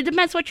 but it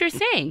depends what you're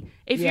saying.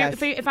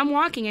 If I'm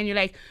walking and you're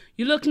like,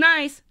 you look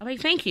nice, I'm like,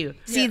 thank you.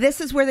 See,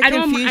 this is where the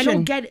confusion. I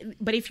don't get it.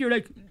 But if you're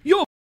like,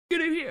 yo, get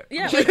in here.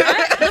 Yeah, like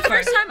the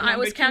first time I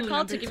was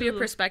catcalled, to give you a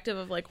perspective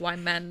of like why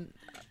men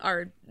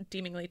are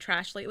deemingly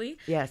trash lately.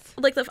 Yes.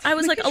 Like I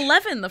was like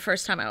 11 the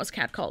first time I was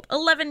catcalled.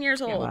 11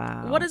 years old.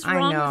 Wow. What is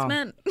wrong with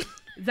men?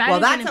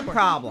 That's a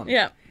problem.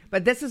 Yeah.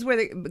 But this is where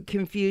the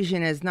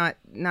confusion is, not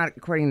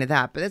according to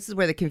that, but this is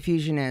where the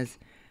confusion is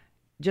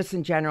just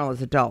in general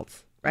as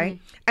adults, right?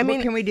 I mean,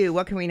 what can we do?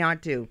 What can we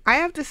not do? I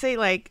have to say,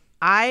 like,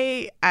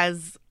 I,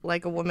 as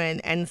like a woman,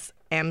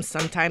 am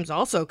sometimes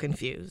also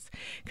confused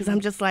because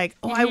I'm just like,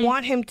 I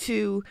want him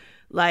to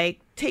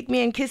like take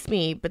me and kiss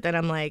me, but then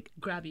I'm like,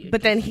 grab you.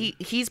 But then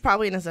he's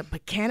probably in his,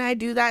 but can I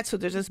do that? So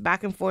there's this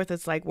back and forth.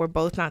 It's like we're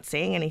both not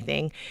saying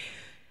anything.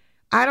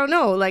 I don't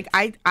know. Like,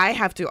 I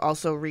have to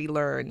also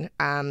relearn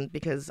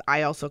because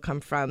I also come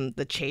from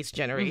the chase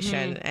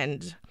generation.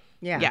 And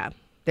yeah.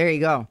 There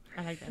you go.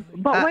 I like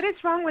that. But what is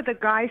wrong with a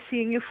guy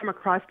seeing you from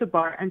across the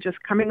bar and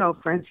just coming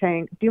over and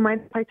saying, do you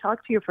mind if I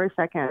talk to you for a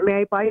second? May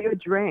I buy you a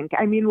drink?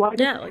 I mean, why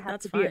doesn't it have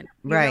to be?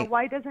 Right.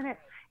 Why doesn't it?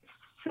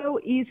 It's so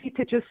easy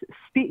to just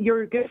speak.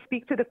 You're going to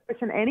speak to the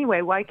person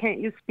anyway. Why can't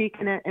you speak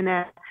in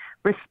a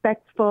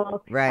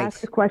respectful,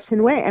 ask a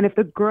question way? And if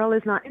the girl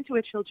is not into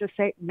it, she'll just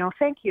say, no,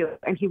 thank you.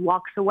 And he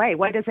walks away.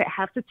 Why does it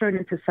have to turn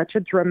into such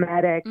a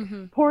dramatic,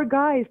 poor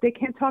guys, they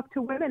can't talk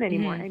to women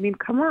anymore? I mean,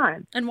 come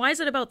on. And why is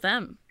it about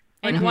them?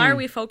 Like, why are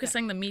we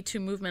focusing the Me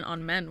Too movement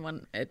on men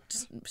when it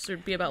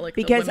should be about, like,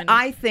 because the women?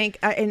 I think,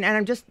 and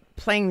I'm just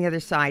playing the other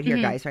side here,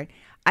 guys, right?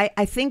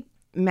 I think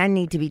men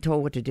need to be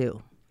told what to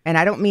do. And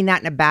I don't mean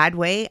that in a bad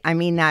way. I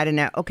mean that in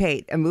a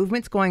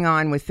movement's going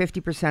on with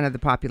 50% of the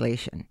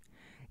population.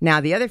 Now,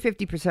 the other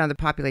 50% of the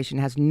population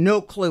has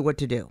no clue what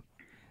to do.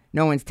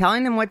 No one's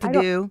telling them what to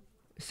do.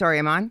 Sorry,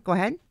 Aman, go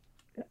ahead.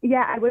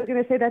 Yeah, I was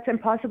going to say that's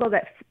impossible,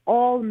 that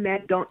all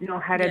men don't know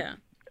how to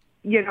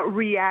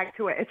react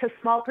to it. It's a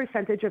small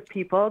percentage of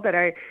people that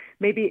are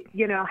maybe,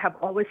 have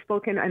always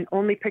spoken and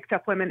only picked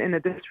up women in a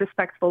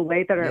disrespectful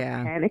way that are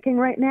panicking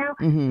right now.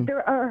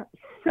 There are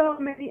so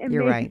many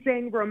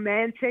amazing,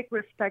 romantic,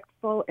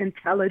 respectful,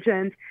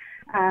 intelligent,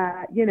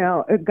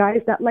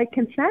 guys that like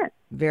consent.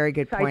 Very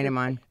good point,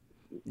 Aman.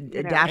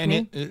 Daphne?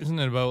 And isn't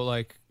it about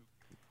like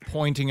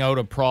pointing out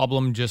a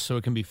problem just so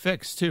it can be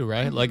fixed too,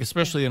 right? Like,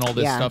 especially in all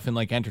this stuff in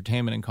like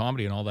entertainment and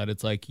comedy and all that,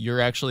 it's like you're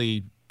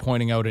actually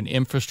pointing out an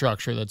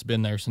infrastructure that's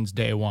been there since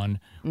day one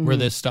where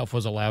this stuff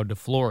was allowed to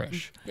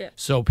flourish.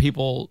 So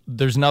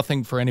there's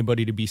nothing for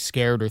anybody to be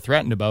scared or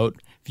threatened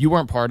about. If you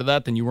weren't part of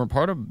that, then you weren't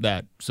part of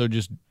that. So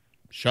just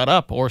shut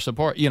up or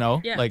support,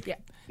 That's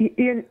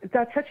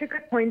such a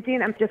good point,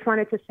 Dean. I just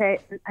wanted to say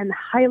and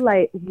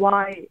highlight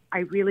why I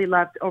really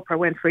loved Oprah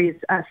Winfrey's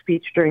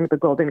speech during the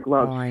Golden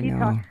Globes. Oh, I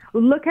know.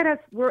 Look at us.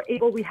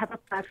 We have a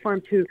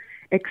platform to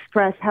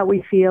express how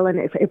we feel. And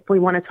if we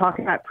want to talk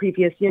about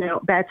previous,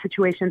 bad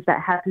situations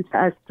that happened to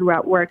us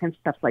throughout work and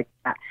stuff like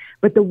that.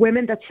 But the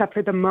women that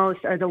suffer the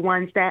most are the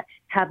ones that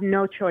have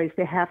no choice.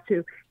 They have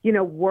to,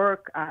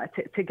 work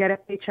to get a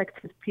paycheck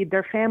to feed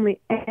their family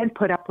and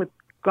put up with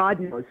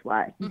God knows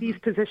what. These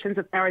positions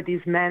of power,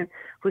 these men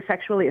who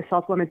sexually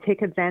assault women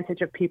take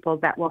advantage of people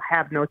that will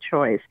have no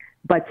choice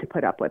but to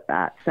put up with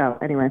that. So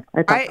anyway,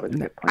 I thought that was a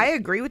good point. I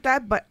agree with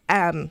that, but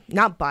and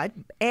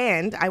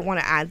I want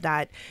to add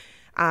that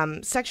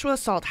sexual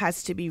assault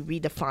has to be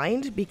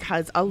redefined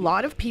because a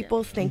lot of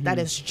people think that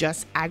it's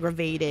just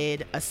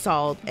aggravated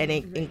assault and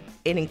it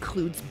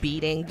includes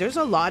beating. There's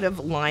a lot of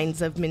lines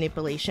of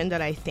manipulation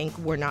that I think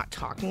we're not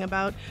talking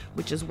about,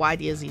 which is why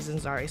the Aziz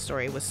Ansari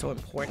story was so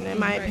important in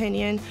my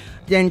opinion.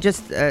 Then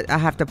just I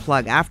have to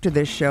plug, after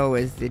this show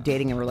is the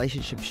dating and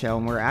relationship show,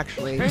 and we're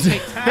actually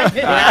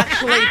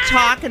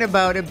talking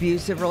about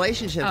abusive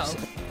relationships.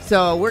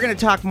 So we're going to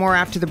talk more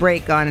after the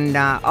break on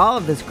all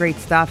of this great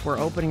stuff. We're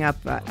opening up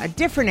a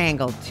different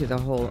angle to the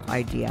whole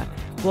idea.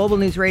 Global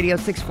News Radio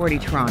 640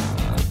 Toronto.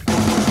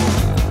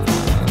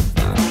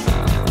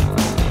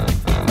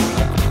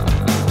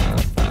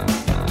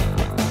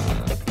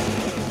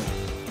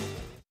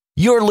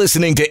 You're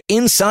listening to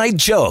Inside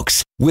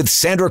Jokes with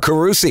Sandra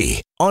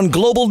Carusi on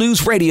Global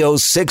News Radio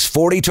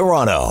 640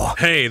 Toronto.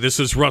 Hey, this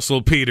is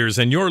Russell Peters,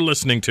 and you're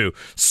listening to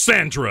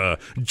Sandra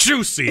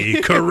Juicy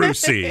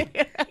Carusi.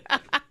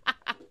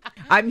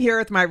 I'm here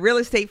with my real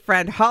estate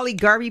friend, Holly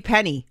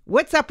Garvey-Penny.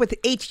 What's up with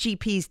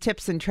HGP's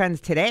tips and trends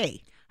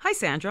today? Hi,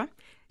 Sandra.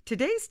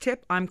 Today's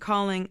tip I'm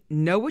calling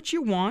Know What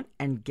You Want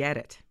and Get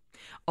It.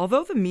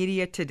 Although the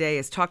media today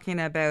is talking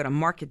about a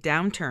market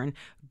downturn,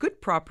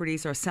 good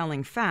properties are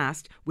selling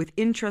fast with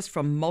interest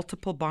from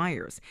multiple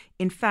buyers.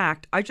 In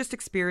fact, I just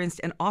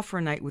experienced an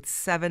offer night with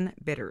 7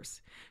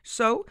 bidders.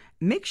 So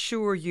make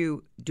sure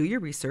you do your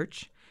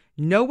research,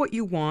 know what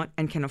you want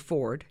and can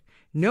afford,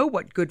 know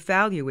what good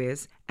value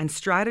is, and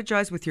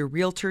strategize with your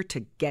realtor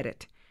to get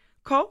it.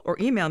 Call or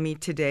email me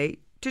today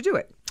to do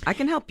it. I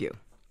can help you.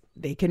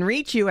 They can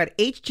reach you at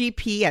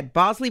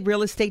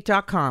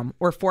hgp@bosleyrealestate.com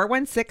or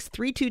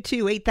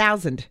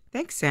 416-322-8000.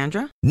 Thanks,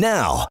 Sandra.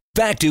 Now,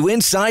 back to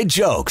Inside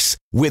Jokes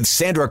with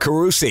Sandra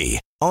Carusi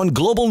on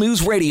Global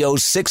News Radio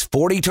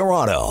 640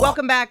 Toronto.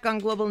 Welcome back on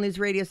Global News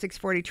Radio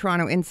 640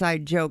 Toronto,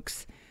 Inside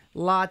Jokes.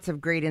 Lots of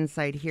great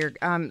insight here.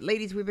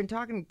 Ladies, we've been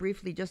talking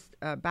briefly just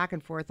back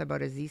and forth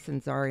about Aziz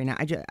Ansari. Now,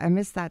 I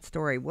missed that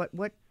story.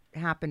 What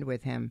happened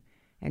with him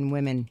and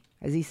women?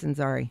 Aziz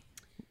Ansari.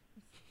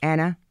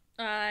 Anna?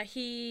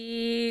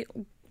 He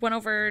went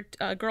over,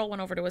 a girl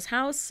went over to his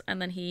house,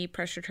 and then he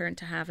pressured her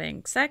into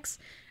having sex,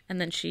 and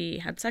then she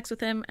had sex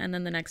with him, and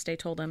then the next day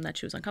told him that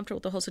she was uncomfortable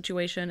with the whole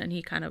situation, and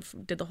he kind of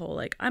did the whole,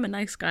 like, I'm a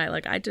nice guy,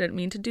 like, I didn't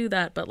mean to do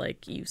that, but,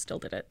 like, you still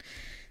did it.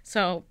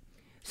 So,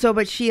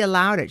 but she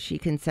allowed it. She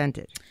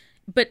consented.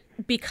 But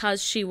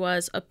because she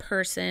was a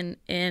person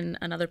in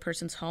another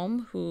person's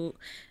home who,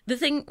 the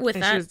thing with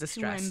that, she was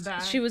distressed.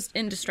 She was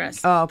in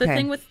distress. Oh, okay. The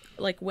thing with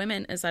like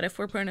women is that if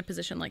we're put in a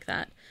position like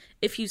that,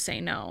 if you say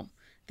no,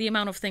 the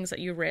amount of things that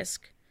you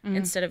risk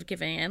instead of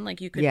giving in,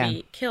 like you could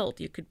be killed,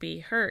 you could be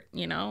hurt,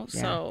 you know?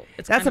 Yeah. So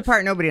that's the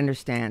part nobody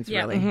understands,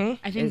 really. Mm-hmm.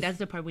 I think that's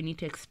the part we need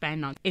to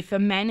expand on. If a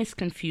man is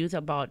confused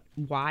about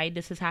why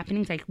this is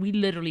happening, it's like we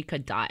literally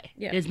could die.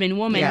 Yeah. There's been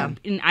women,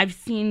 and I've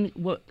seen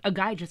a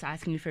guy just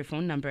asking you for a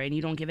phone number and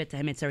you don't give it to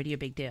him, it's already a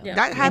big deal. Yeah.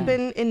 That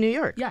happened in New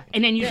York. Yeah,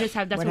 and then you just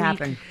have, that's what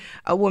happened.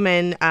 A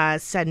woman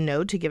said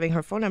no to giving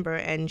her phone number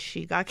and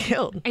she got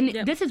killed. And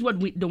this is what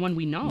the one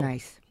we know.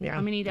 Nice. Yeah.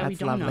 How many that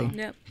That's we don't lovely.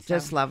 know? Yep.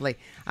 Just lovely.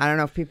 I don't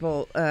know if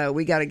people,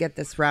 we got to get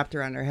this wrapped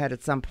around our head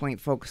at some point,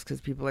 folks, because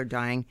people are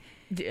dying.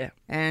 Yeah.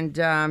 And,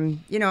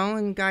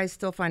 and guys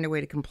still find a way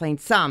to complain.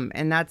 Some.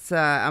 And that's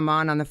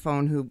Aman on the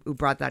phone who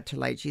brought that to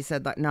light. She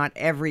said that not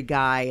every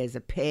guy is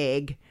a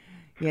pig,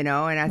 and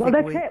I think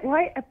that's it.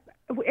 Why?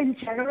 In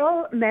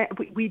general,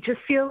 we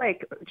just feel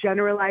like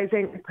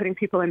generalizing and putting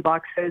people in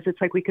boxes. It's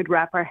like we could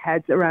wrap our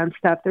heads around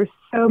stuff. There's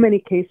so many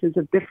cases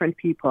of different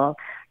people.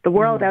 The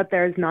world out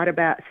there is not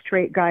about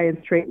straight guy and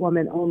straight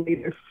woman only.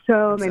 There's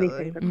so many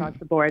things across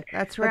the board.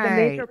 That's right. But the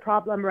major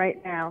problem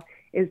right now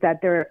is that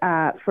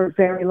for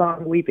very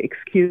long, we've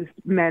excused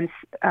men's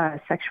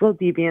sexual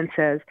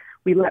deviances.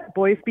 We let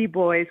boys be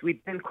boys. We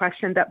didn't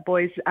question that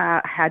boys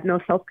had no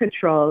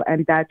self-control,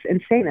 and that's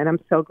insane. And I'm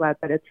so glad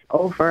that it's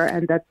over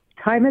and that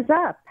time is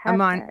up.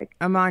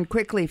 Aman,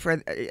 quickly,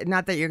 for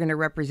not that you're going to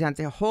represent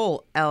the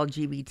whole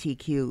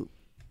LGBTQ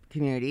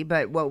community,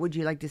 but what would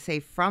you like to say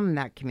from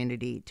that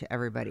community to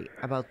everybody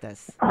about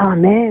this? Oh,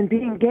 man,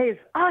 being gay is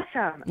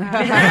awesome.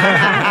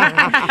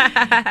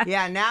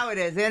 Yeah, now it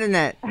is, isn't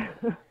it?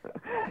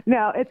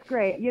 No, it's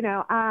great, and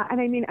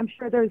I mean, I'm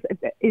sure there's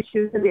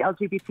issues in the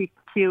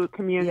LGBTQ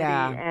community,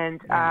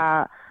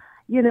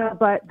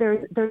 but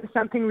there's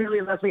something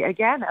really lovely,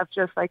 again, of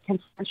just like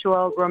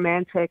consensual,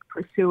 romantic,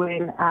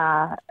 pursuing,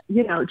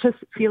 just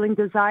feeling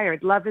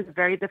desired. Love is a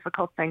very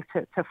difficult thing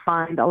to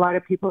find. A lot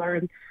of people are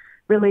in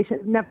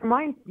relations, never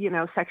mind,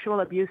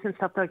 sexual abuse and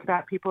stuff like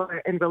that. People are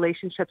in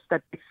relationships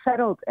that they've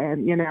settled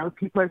and,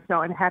 people are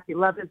so unhappy.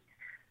 Love is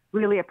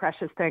really a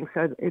precious thing.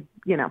 So,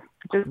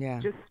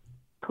 just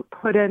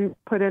put in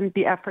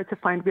the effort to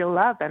find real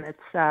love. And it's,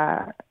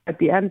 at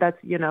the end, that's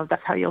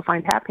how you'll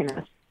find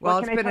happiness.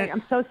 Well,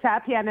 I'm so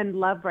sappy and in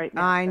love right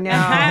now. I know.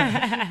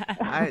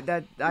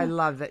 I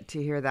love that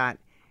to hear that.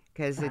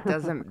 because it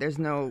doesn't. There's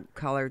no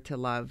color to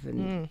love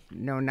and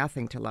no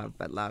nothing to love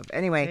but love.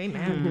 Anyway,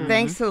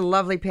 thanks to the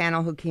lovely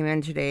panel who came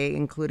in today,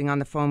 including on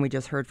the phone. We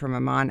just heard from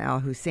Iman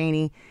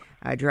El-Husseini,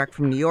 direct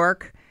from New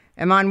York.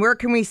 Iman, where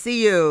can we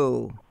see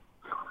you?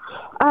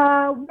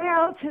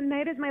 Well,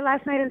 tonight is my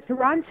last night in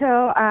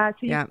Toronto, so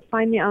you can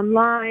find me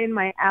online.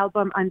 My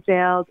album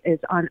Unveiled is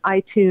on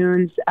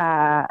iTunes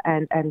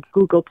and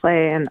Google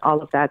Play and all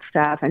of that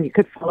stuff. And you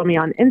could follow me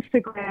on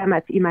Instagram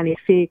at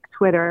Imanifique,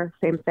 Twitter,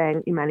 same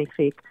thing,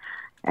 Imanifique.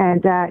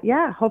 And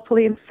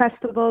hopefully in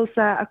festivals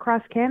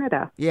across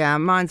Canada. Yeah,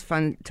 Iman's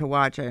fun to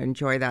watch. I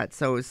enjoy that.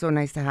 So it's so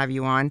nice to have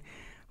you on.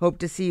 Hope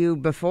to see you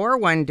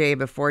one day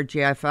before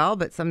JFL,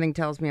 but something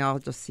tells me I'll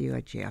just see you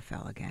at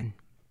JFL again.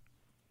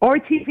 Or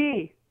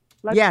TV.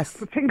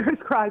 Fingers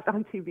crossed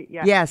on TV.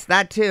 Yeah. Yes,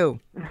 that too.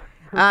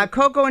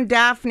 Coco and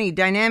Daphne,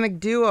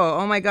 dynamic duo.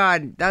 Oh my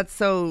God, that's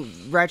so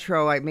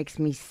retro. It makes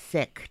me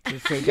sick to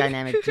say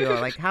dynamic duo.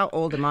 Like, how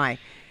old am I?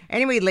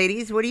 Anyway,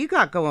 ladies, what do you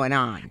got going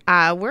on?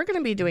 We're going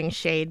to be doing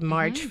Shade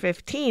March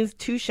 15th,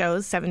 2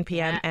 shows, 7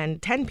 p.m.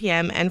 and 10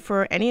 p.m. And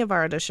for any of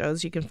our other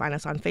shows, you can find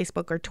us on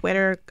Facebook or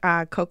Twitter,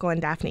 Coco and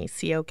Daphne,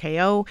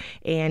 COKO&DAPHNEY.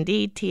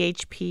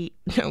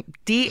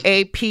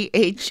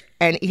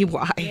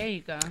 There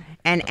you go.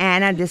 And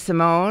Anna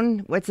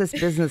DeSimone. What's this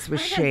business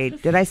with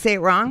Shade? Did I say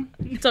it wrong?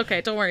 It's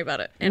okay. Don't worry about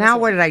it. Now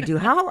what did I do?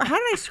 How did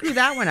I screw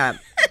that one up?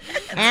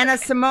 Anna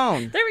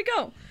Simone. There we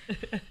go.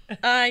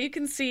 You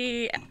can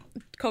see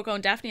Coco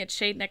and Daphne at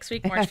Shade next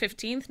week, March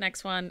 15th.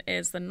 Next one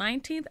is the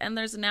 19th. And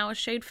there's now a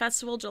Shade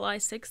Festival, July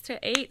 6th to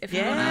 8th. If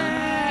you want to.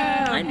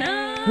 I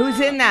know.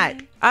 Who's in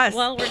that? Us.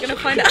 Well, we're going to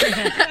find out.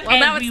 Well,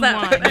 now it's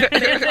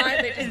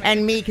them.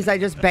 And me, because I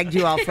just begged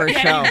you all for a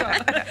show.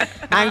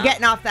 I'm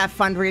getting off that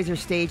fundraiser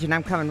stage and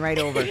I'm coming right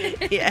over.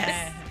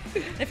 Yes.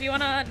 If you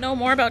want to know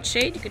more about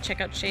Shade, you can check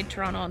out Shade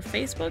Toronto on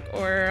Facebook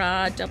or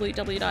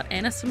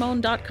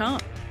www.annasimone.com.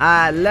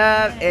 I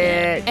love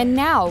it. And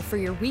now for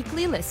your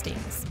weekly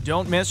listings.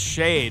 Don't miss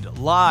Shade,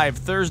 live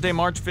Thursday,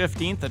 March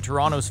 15th at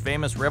Toronto's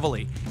famous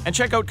Rivoli. And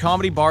check out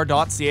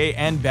comedybar.ca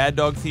and Bad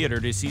Dog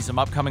Theatre to see some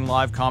upcoming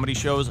live comedy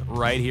shows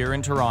right here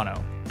in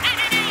Toronto.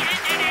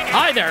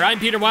 Hi there, I'm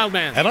Peter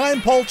Wildman. And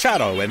I'm Paul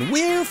Chatto, and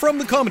we're from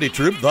the comedy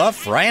troupe The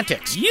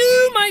Frantics.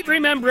 You might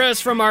remember us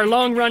from our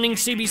long-running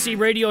CBC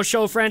radio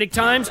show Frantic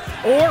Times,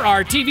 or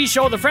our TV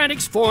show The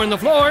Frantics 4 on the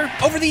Floor.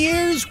 Over the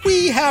years,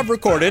 we have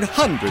recorded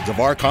hundreds of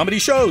our comedy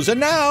shows,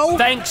 and now,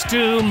 thanks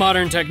to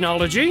modern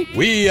technology,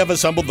 we have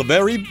assembled the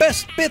very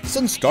best bits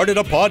and started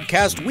a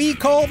podcast we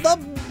call The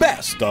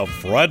Best of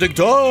Frantic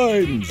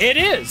Times. It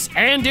is,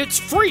 and it's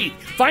free.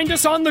 Find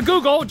us on the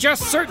Google,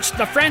 just search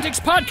The Frantics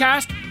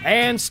Podcast,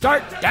 and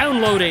start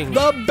downloading.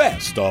 The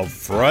Best of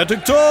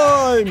Frantic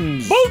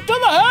Times. Boot to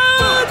the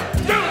head!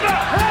 To the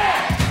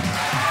head!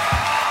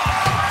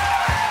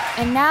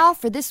 And now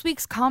for this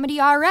week's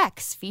Comedy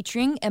RX,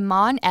 featuring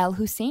Iman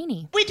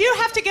El-Husseini. We do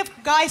have to give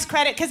guys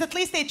credit, because at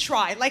least they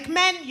try. Like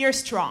men, you're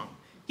strong.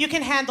 You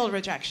can handle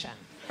rejection,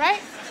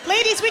 right?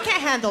 Ladies, we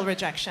can't handle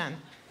rejection.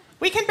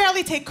 We can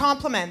barely take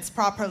compliments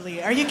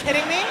properly. Are you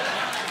kidding me?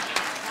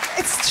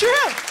 It's true.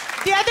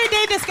 The other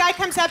day, this guy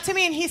comes up to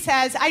me and he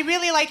says, I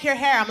really like your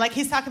hair. I'm like,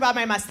 he's talking about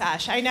my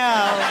mustache. I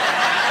know.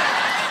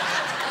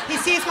 He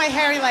sees my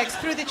hairy legs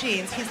through the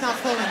jeans. He's not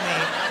fooling me.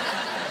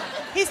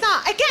 He's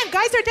not. Again,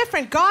 guys are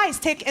different. Guys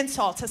take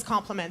insults as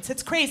compliments.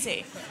 It's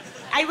crazy.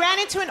 I ran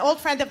into an old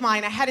friend of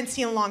mine I hadn't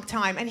seen in a long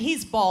time, and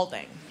he's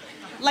balding.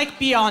 Like,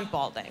 beyond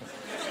balding.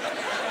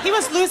 He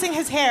was losing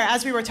his hair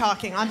as we were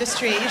talking on the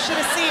street. You should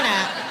have seen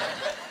it.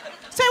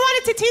 So I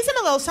wanted to tease him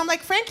a little, so I'm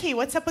like, Frankie,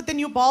 what's up with the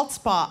new bald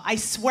spot? I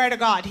swear to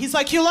God. He's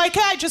like, you like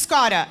it? I just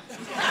got it.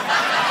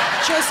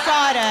 Just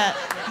got it.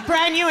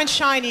 Brand new and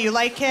shiny. You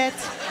like it?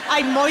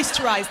 I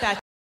moisturized that.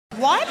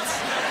 What?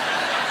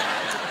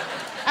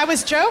 I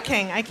was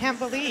joking. I can't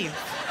believe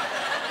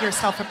your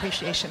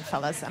self-appreciation,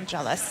 fellas. I'm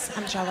jealous.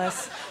 I'm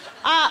jealous.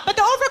 But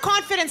the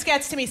overconfidence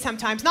gets to me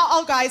sometimes. Not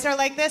all guys are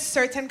like this.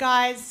 Certain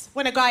guys,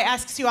 when a guy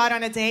asks you out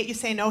on a date, you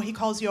say no, he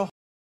calls you a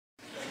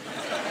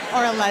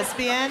or a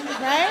lesbian,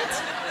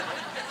 right?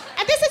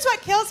 And this is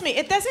what kills me.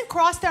 It doesn't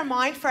cross their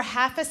mind for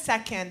half a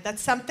second that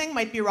something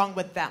might be wrong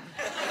with them,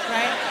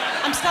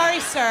 right? I'm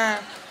sorry, sir.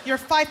 You're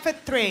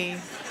 5'3".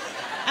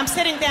 I'm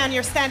sitting down,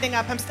 you're standing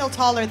up. I'm still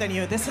taller than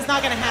you. This is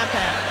not gonna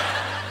happen.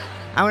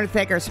 I want to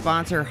thank our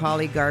sponsor,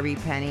 Holly Garvey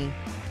Penny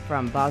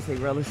from Bosley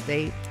Real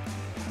Estate.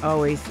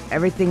 Always,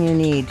 everything you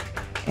need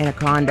in a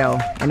condo,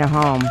 in a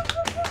home,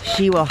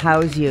 she will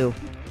house you.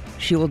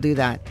 She will do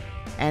that.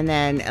 And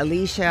then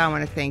Alicia, I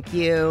want to thank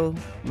you,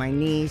 my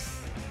niece,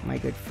 my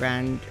good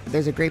friend.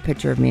 There's a great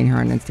picture of me and her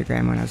on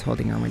Instagram when I was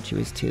holding her when she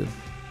was 2.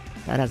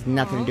 That has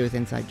nothing to do with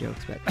inside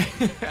jokes, but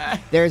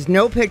there's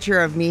no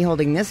picture of me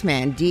holding this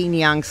man, Dean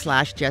Young /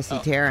 Jesse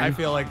Taryn. I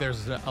feel like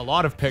there's a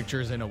lot of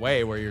pictures in a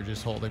way where you're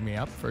just holding me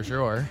up for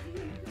sure.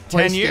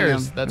 10 Hoisting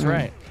years, him. that's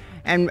right.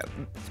 And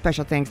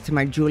special thanks to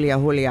my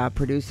Julia,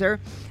 producer.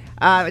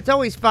 It's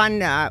always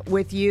fun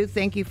with you.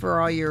 Thank you for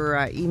all your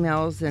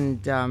emails.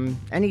 And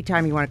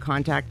anytime you want to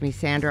contact me,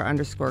 Sandra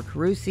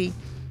 _Carusi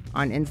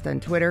on Insta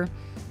and Twitter.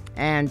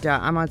 And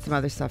I'm on some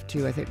other stuff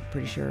too. I think,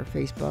 pretty sure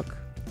Facebook,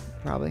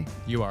 probably.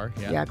 You are,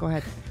 yeah. Yeah, go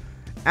ahead.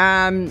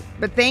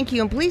 But thank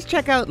you, and please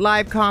check out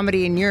live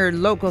comedy in your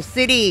local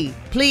city.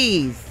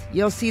 Please,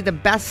 you'll see the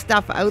best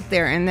stuff out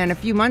there. And then a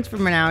few months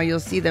from now, you'll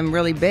see them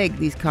really big,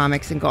 these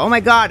comics, and go, "Oh my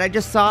God, I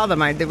just saw them.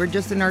 They were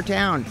just in our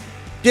town."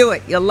 Do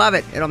it. You'll love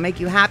it. It'll make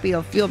you happy.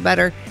 You'll feel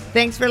better.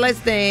 Thanks for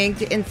listening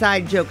to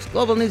Inside Jokes,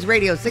 Global News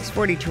Radio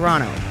 640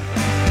 Toronto.